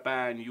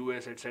 Japan,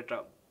 US,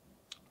 etc.,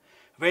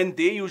 when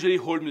they usually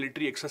hold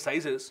military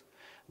exercises,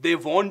 they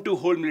want to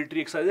hold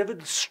military exercises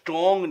with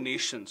strong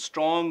nations,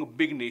 strong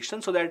big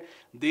nations, so that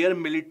their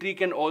military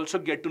can also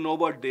get to know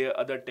about their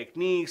other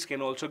techniques,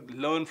 can also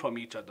learn from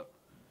each other.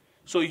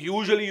 So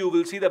usually you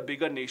will see the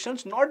bigger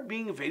nations not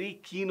being very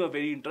keen or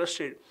very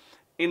interested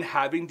in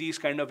having these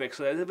kind of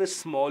exercises with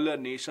smaller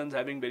nations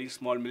having very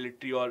small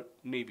military or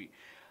navy.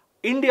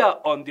 India,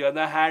 on the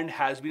other hand,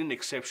 has been an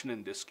exception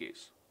in this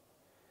case.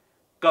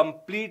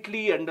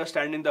 Completely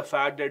understanding the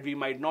fact that we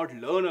might not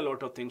learn a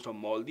lot of things from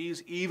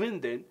Maldives, even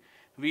then,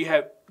 we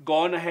have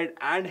gone ahead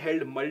and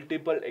held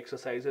multiple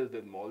exercises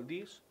with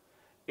Maldives.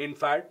 In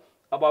fact,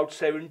 about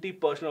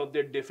 70% of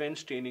their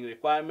defense training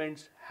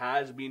requirements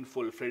has been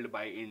fulfilled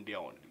by India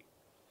only.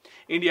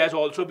 India has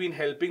also been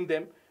helping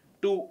them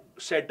to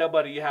set up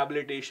a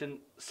rehabilitation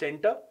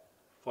center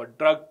for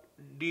drug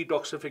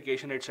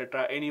detoxification,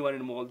 etc. Anyone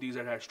in Maldives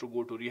that has to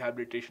go to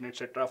rehabilitation,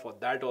 etc., for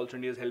that also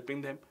India is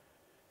helping them.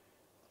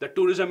 The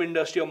tourism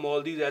industry of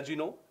Maldives, as you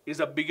know, is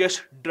the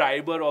biggest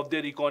driver of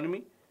their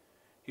economy.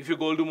 If you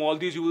go to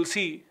Maldives, you will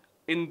see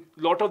in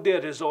a lot of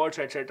their resorts,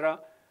 etc.,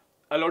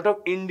 a lot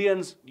of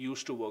Indians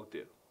used to work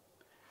there.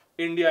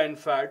 India, in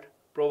fact,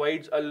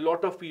 provides a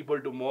lot of people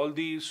to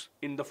Maldives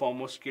in the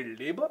form of skilled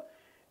labor.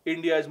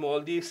 India is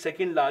Maldives'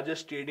 second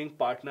largest trading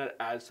partner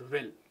as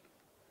well.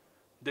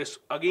 This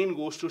again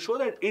goes to show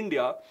that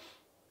India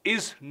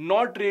is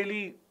not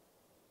really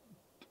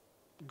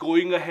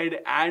going ahead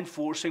and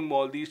forcing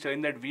Maldives,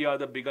 telling that we are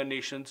the bigger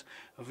nations,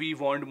 we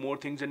want more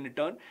things in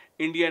return.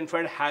 India, in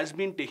fact, has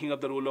been taking up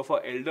the role of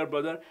our elder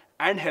brother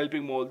and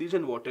helping Maldives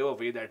in whatever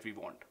way that we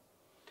want.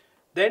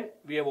 Then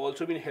we have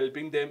also been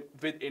helping them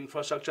with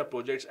infrastructure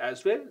projects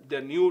as well.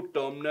 The new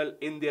terminal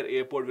in their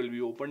airport will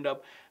be opened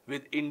up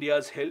with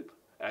India's help.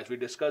 As we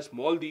discussed,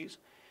 Maldives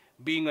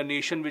being a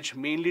nation which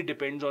mainly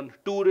depends on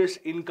tourists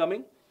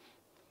incoming,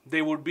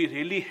 they would be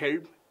really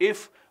helped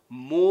if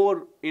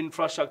more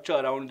infrastructure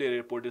around their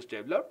airport is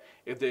developed.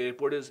 If the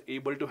airport is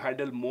able to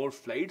handle more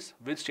flights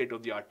with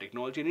state-of-the-art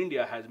technology, and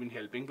India has been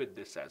helping with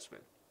this as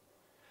well.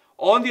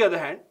 On the other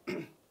hand,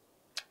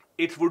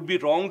 it would be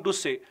wrong to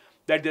say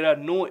that there are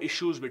no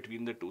issues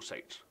between the two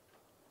sides.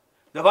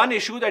 The one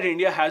issue that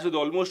India has with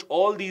almost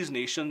all these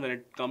nations when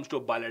it comes to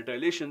bilateral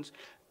relations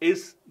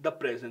is the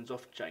presence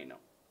of China.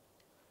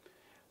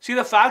 See,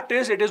 the fact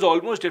is, it is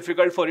almost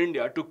difficult for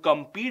India to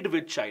compete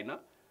with China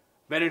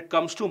when it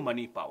comes to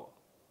money power.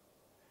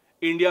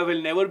 India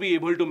will never be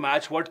able to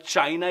match what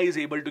China is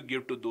able to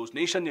give to those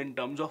nations in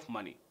terms of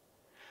money.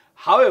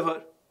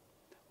 However,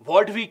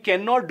 what we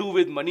cannot do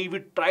with money, we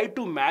try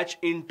to match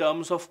in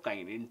terms of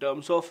kind, in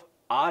terms of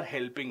our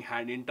helping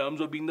hand, in terms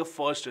of being the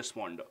first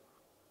responder.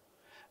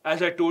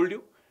 As I told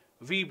you,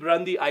 we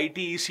run the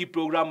ITEC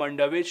program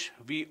under which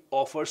we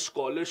offer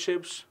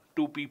scholarships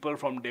to people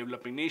from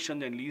developing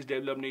nations and least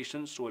developed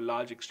nations to a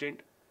large extent.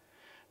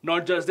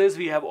 Not just this,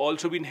 we have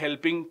also been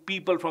helping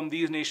people from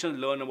these nations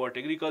learn about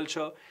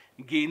agriculture,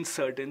 gain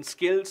certain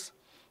skills,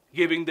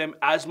 giving them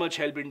as much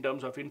help in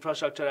terms of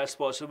infrastructure as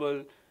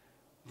possible.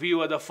 We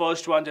were the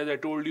first ones, as I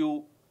told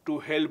you, to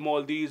help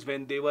Maldives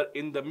when they were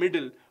in the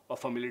middle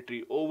of a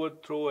military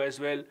overthrow as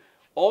well.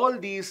 All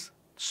these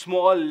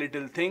small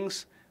little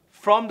things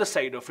from the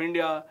side of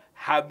India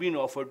have been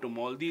offered to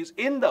Maldives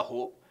in the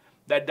hope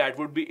that that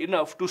would be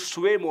enough to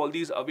sway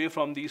Maldives away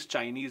from these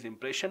Chinese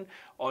impression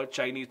or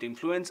Chinese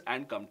influence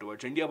and come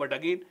towards India. But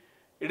again,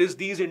 it is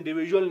these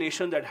individual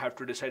nations that have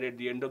to decide at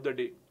the end of the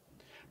day.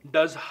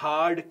 Does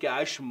hard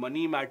cash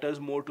money matters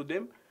more to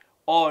them,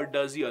 or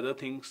does the other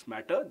things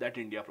matter that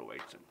India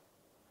provides them?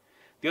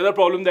 The other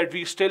problem that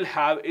we still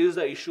have is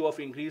the issue of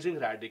increasing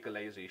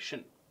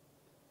radicalization.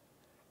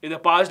 In the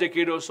past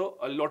decade or so,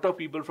 a lot of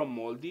people from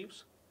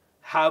Maldives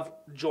have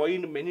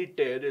joined many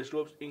terrorist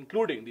groups,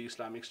 including the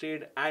Islamic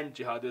State and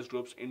jihadist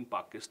groups in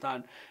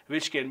Pakistan,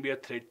 which can be a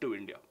threat to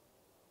India.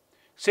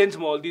 Since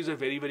Maldives are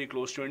very, very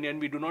close to India and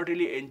we do not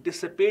really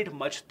anticipate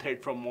much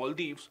threat from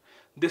Maldives,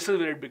 this is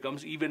where it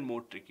becomes even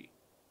more tricky.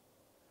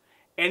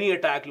 Any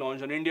attack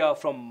launched on India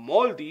from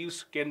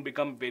Maldives can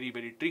become very,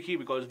 very tricky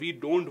because we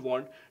don't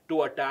want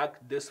to attack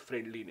this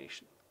friendly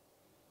nation.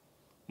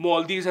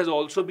 Maldives has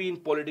also been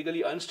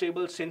politically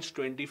unstable since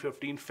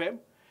 2015 Feb.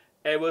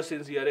 Ever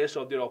since the arrest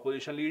of their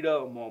opposition leader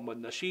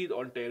Mohammad Nasheed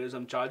on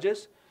terrorism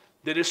charges,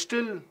 there is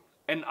still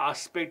an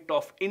aspect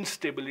of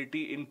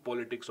instability in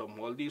politics of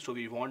Maldives, so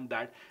we want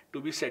that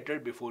to be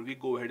settled before we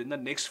go ahead in the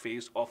next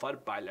phase of our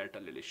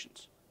bilateral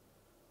relations.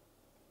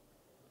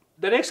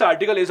 The next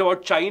article is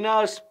about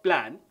China's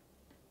plan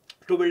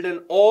to build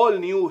an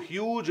all-new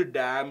huge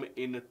dam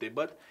in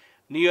Tibet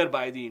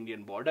nearby the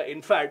Indian border.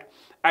 In fact,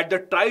 at the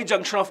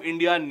tri-junction of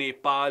India,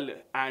 Nepal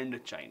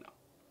and China.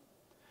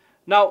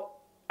 Now,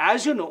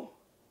 as you know,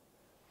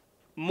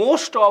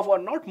 most of, or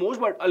not most,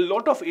 but a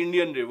lot of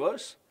Indian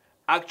rivers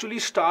actually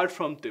start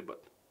from Tibet.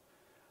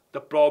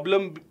 The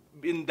problem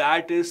in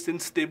that is,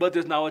 since Tibet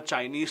is now a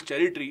Chinese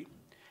territory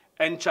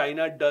and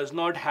China does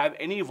not have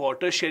any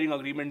water sharing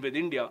agreement with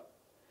India,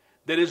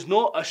 there is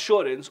no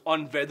assurance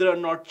on whether or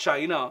not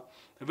China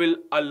will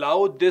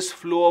allow this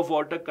flow of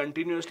water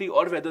continuously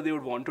or whether they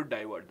would want to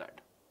divert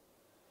that.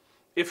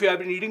 If you have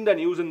been reading the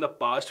news in the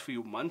past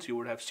few months, you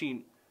would have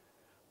seen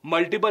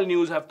multiple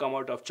news have come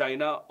out of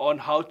China on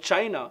how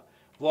China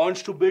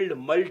wants to build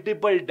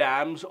multiple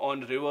dams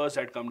on rivers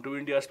that come to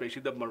India,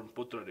 especially the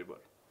Brahmaputra river.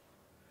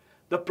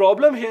 The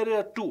problem here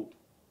are two.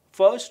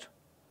 First,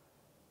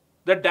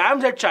 the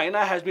dams that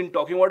China has been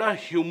talking about are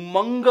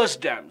humongous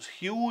dams,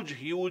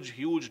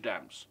 huge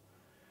dams.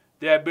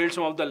 They have built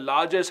some of the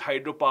largest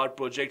hydropower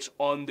projects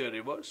on their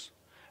rivers,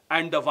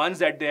 and the ones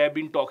that they have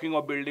been talking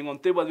of building on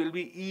Tibet will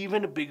be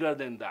even bigger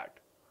than that.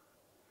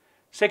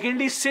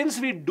 Secondly, since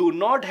we do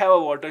not have a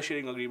water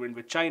sharing agreement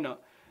with China,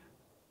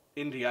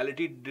 in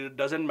reality it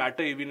doesn't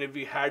matter even if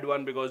we had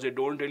one, because they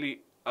don't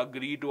really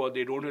agree to, or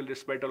they don't really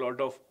respect a lot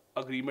of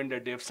agreement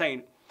that they have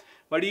signed.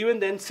 But even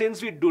then,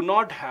 since we do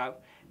not have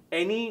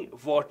any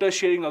water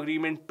sharing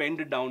agreement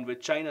penned down with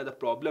China, the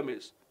problem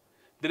is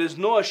there is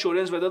no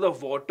assurance whether the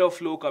water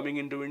flow coming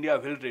into India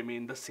will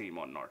remain the same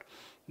or not.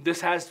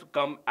 This has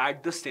come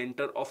at the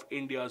center of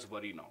India's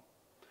worry now.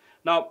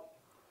 Now,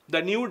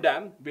 the new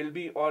dam will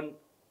be on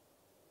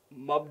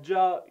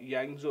Mabja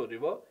Yangtze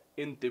River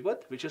in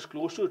Tibet, which is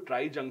close to the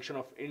tri-junction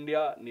of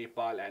India,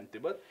 Nepal and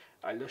Tibet.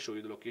 I'll just show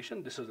you the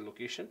location. This is the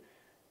location.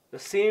 The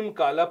same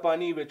Kala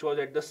Pani which was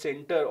at the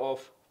center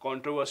of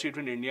controversy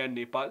between India and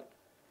Nepal.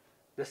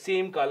 The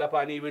same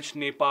Kalapani which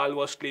Nepal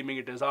was claiming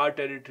it as our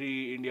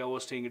territory, India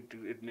was saying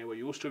it never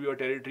used to be our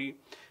territory.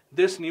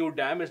 This new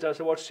dam is just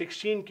about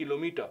 16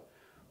 kilometers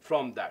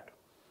from that.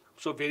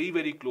 So very,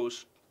 very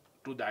close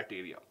to that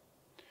area.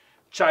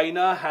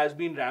 China has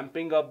been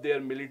ramping up their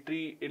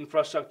military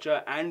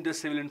infrastructure and the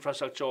civil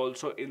infrastructure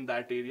also in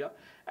that area,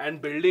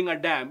 and building a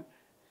dam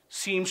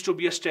seems to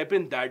be a step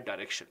in that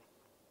direction.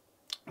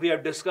 We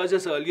have discussed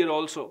this earlier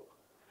also.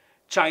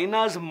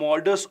 China's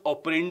modus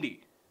operandi,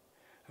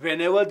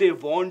 whenever they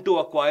want to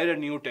acquire a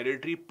new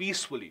territory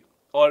peacefully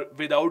or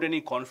without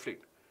any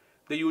conflict,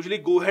 they usually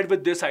go ahead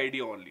with this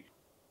idea only.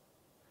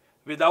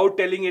 Without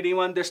telling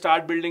anyone, they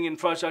start building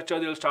infrastructure,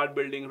 they'll start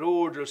building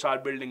roads, they'll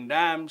start building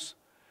dams.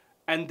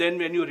 And then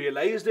when you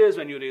realize this,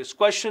 when you raise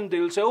questions, they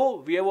will say,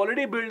 oh, we have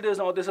already built this,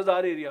 now this is our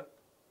area.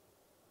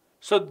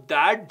 So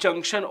that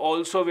junction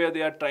also where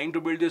they are trying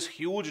to build this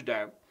huge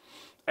dam,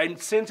 and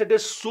since it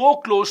is so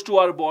close to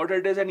our border,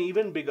 it is an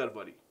even bigger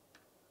worry.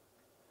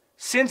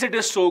 Since it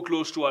is so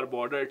close to our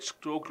border, it's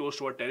so close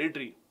to our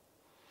territory,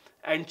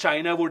 and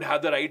China would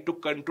have the right to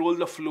control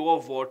the flow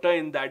of water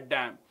in that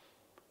dam,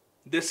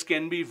 this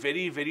can be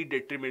very, very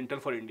detrimental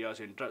for India's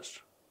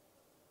interest.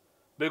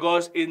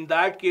 Because in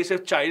that case,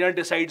 if China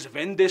decides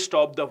when they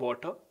stop the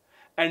water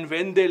and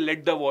when they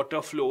let the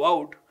water flow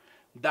out,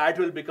 that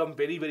will become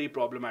very, very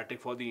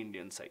problematic for the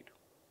Indian side.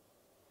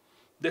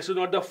 This is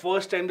not the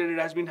first time that it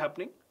has been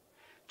happening.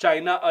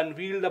 China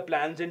unveiled the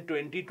plans in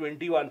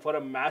 2021 for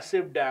a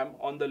massive dam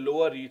on the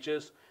lower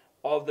reaches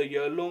of the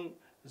Yerlung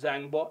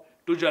Zangbo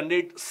to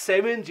generate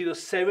 70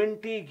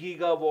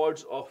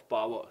 gigawatts of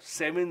power.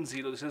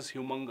 70, this is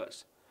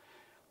humongous.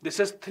 This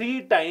is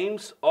 3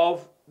 times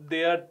of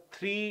their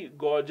Three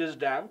Gorges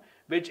Dam,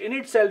 which in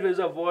itself is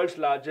the world's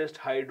largest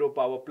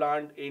hydropower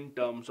plant in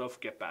terms of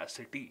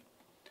capacity.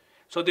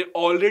 So they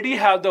already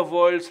have the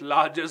world's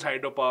largest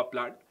hydropower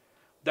plant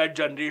that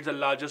generates the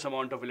largest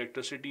amount of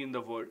electricity in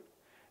the world.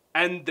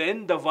 And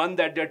then the one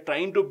that they're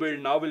trying to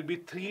build now will be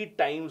 3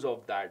 times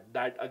of that.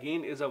 That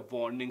again is a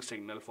warning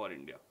signal for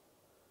India.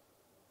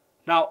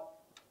 Now,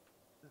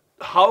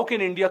 how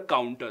can India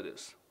counter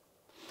this?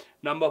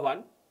 Number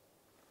one,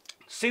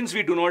 since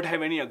we do not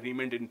have any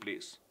agreement in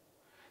place,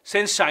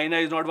 since China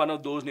is not one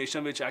of those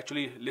nations which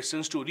actually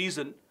listens to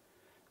reason,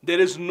 there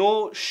is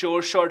no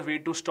sure shot way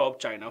to stop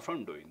China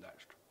from doing that.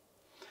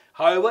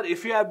 However,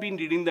 if you have been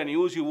reading the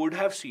news, you would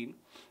have seen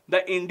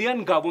the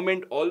Indian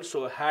government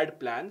also had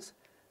plans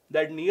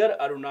that near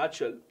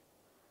Arunachal,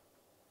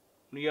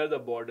 near the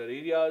border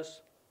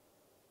areas,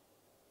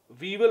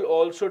 we will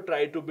also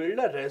try to build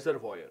a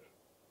reservoir.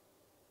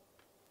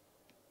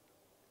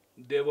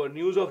 There were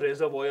news of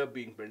reservoir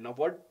being built. Now,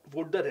 what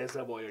would the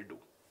reservoir do?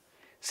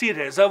 See,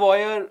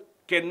 reservoir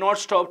cannot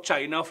stop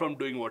China from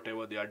doing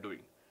whatever they are doing.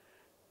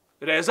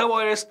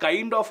 Reservoir is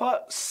kind of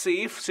a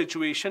safe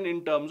situation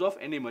in terms of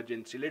an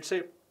emergency. Let's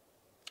say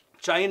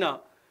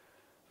China,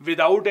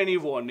 without any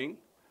warning,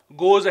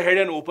 goes ahead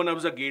and opens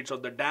up the gates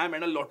of the dam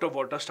and a lot of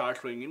water starts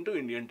flowing into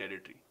Indian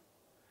territory.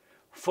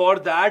 For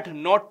that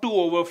not to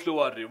overflow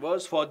our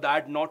rivers, for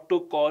that not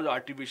to cause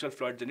artificial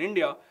floods in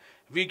India,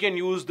 we can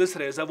use this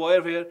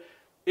reservoir where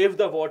if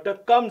the water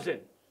comes in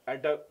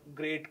at a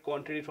great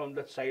quantity from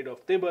the side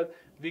of Tibet,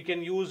 we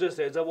can use this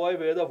reservoir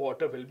where the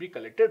water will be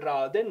collected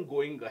rather than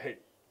going ahead.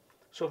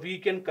 So we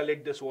can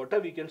collect this water,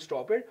 we can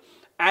stop it,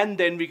 and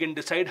then we can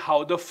decide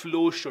how the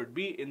flow should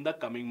be in the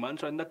coming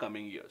months or in the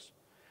coming years.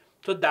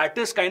 So that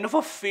is kind of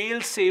a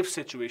fail-safe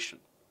situation.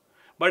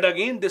 But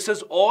again, this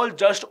is all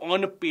just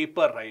on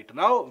paper right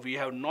now. We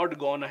have not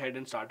gone ahead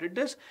and started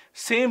this.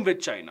 Same with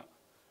China.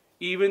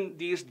 Even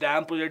these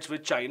dam projects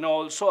with China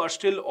also are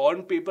still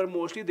on paper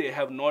mostly. They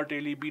have not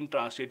really been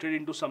translated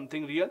into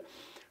something real.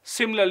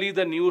 Similarly,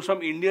 the news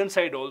from Indian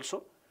side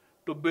also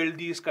to build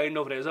these kind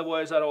of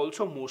reservoirs are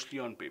also mostly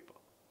on paper.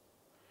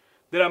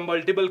 There are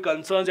multiple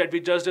concerns that we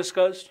just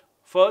discussed.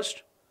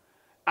 First,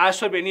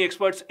 as per many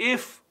experts,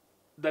 if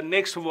the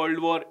next world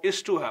war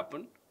is to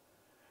happen,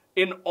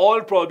 in all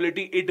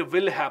probability, it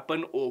will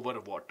happen over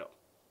water.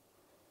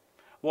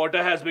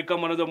 Water has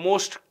become one of the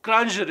most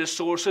crunched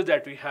resources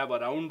that we have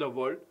around the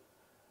world.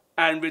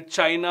 And with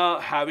China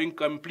having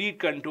complete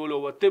control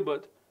over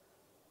Tibet,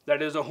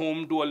 that is a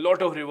home to a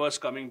lot of rivers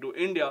coming to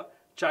India,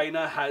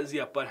 China has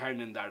the upper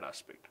hand in that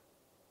aspect.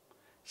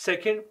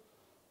 Second,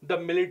 the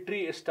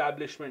military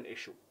establishment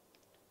issue.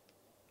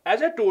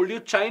 As I told you,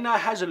 China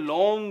has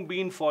long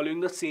been following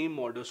the same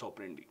modus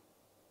operandi.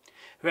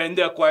 When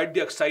they acquired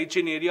the Aksai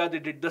Chin area, they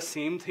did the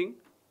same thing.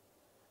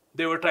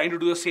 They were trying to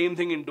do the same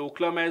thing in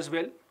Doklam as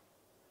well.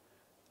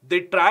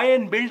 They try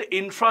and build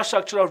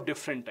infrastructure of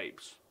different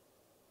types.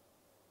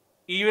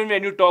 Even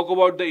when you talk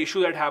about the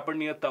issue that happened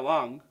near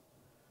Tawang,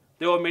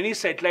 there were many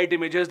satellite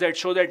images that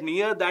show that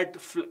near that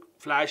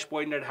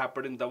flashpoint that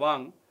happened in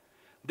Tawang,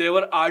 there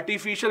were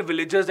artificial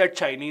villages that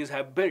Chinese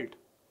have built.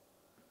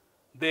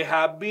 They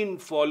have been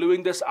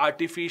following this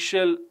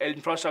artificial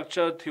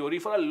infrastructure theory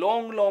for a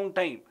long, long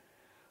time.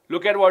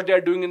 Look at what they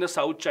are doing in the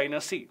South China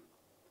Sea.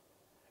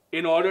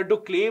 In order to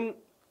claim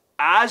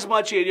as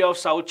much area of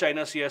South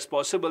China Sea as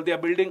possible. They are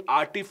building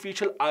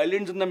artificial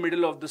islands in the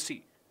middle of the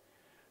sea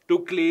to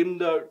claim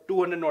the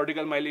 200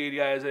 nautical mile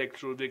area as an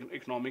exclusive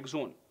economic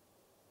zone.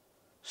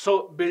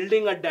 So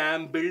building a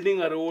dam,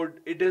 building a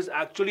road, it is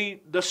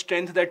actually the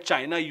strength that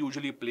China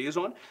usually plays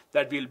on,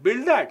 that we'll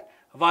build that.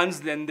 Once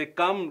then they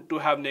come to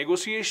have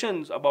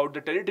negotiations about the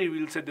territory,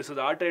 we'll say this is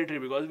our territory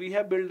because we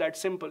have built that.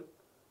 Simple.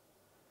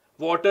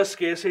 Water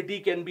scarcity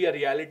can be a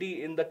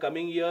reality in the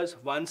coming years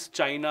once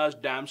China's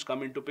dams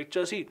come into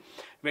picture. See,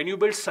 when you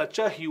build such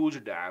a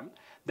huge dam,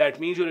 that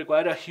means you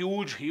require a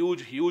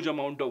huge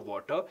amount of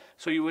water.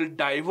 So you will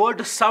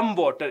divert some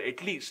water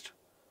at least.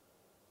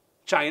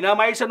 China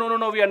might say,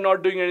 no, we are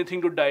not doing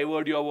anything to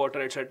divert your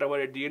water, etc.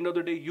 But at the end of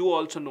the day, you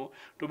also know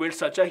to build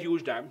such a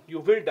huge dam, you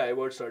will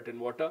divert certain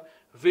water,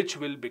 which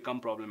will become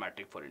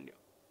problematic for India.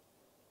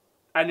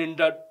 And in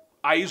the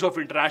eyes of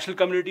international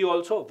community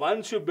also,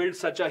 once you build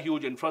such a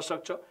huge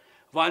infrastructure,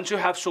 once you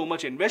have so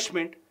much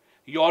investment,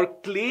 your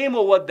claim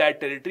over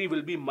that territory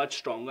will be much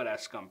stronger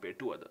as compared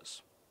to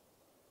others.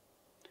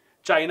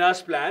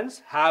 China's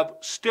plans have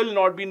still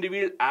not been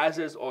revealed, as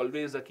is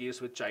always the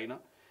case with China.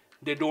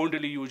 They don't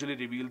really usually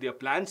reveal their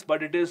plans,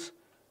 but it is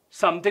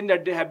something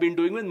that they have been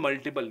doing with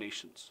multiple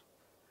nations.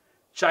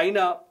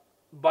 China,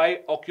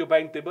 by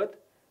occupying Tibet,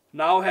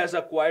 now has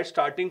acquired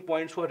starting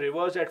points for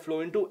rivers that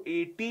flow into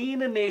 18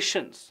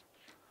 nations.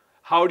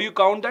 How do you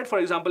count that? For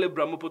example, if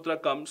Brahmaputra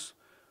comes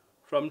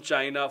from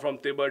China, from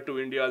Tibet to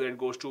India, then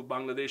goes to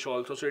Bangladesh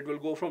also. So it will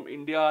go from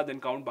India,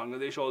 then count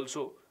Bangladesh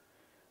also.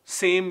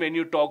 Same when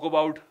you talk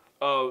about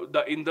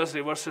the Indus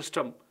river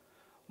system,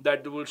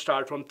 that will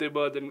start from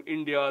Tibet, then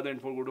India, then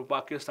will go to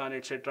Pakistan,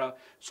 etc.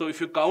 So if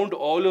you count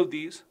all of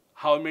these,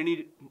 how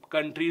many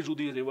countries do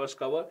these rivers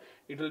cover?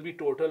 It will be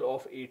total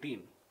of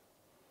 18.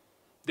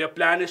 Their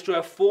plan is to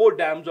have 4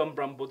 dams on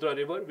Brahmaputra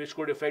river, which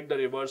could affect the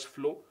river's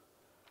flow.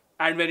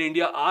 And when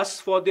India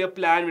asks for their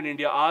plan, when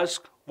India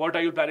asks, what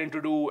are you planning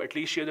to do? At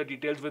least share the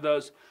details with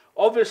us.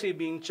 Obviously,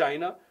 being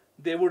China,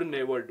 they would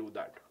never do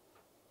that.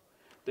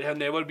 They have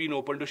never been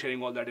open to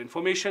sharing all that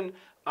information.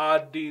 Our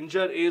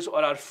danger is,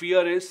 or our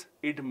fear is,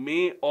 it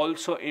may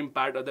also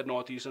impact other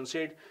northeastern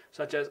states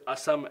such as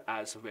Assam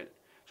as well.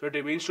 So it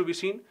remains to be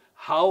seen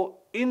how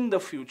in the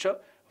future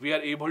we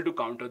are able to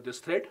counter this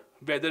threat,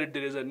 whether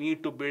there is a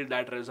need to build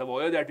that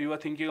reservoir that we were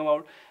thinking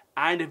about,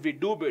 and if we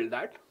do build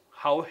that,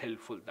 how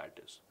helpful that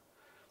is.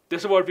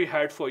 This is what we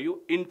had for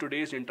you in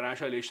today's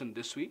International Relations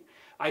this week.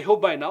 I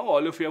hope by now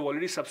all of you have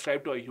already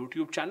subscribed to our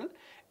YouTube channel.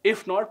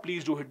 If not,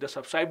 please do hit the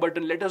subscribe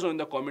button. Let us know in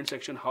the comment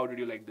section how did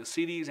you like this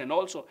series, and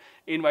also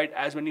invite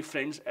as many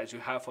friends as you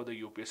have for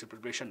the UPSC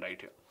preparation right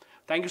here.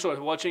 Thank you so much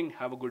for watching.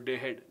 Have a good day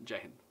ahead. Jai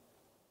Hind.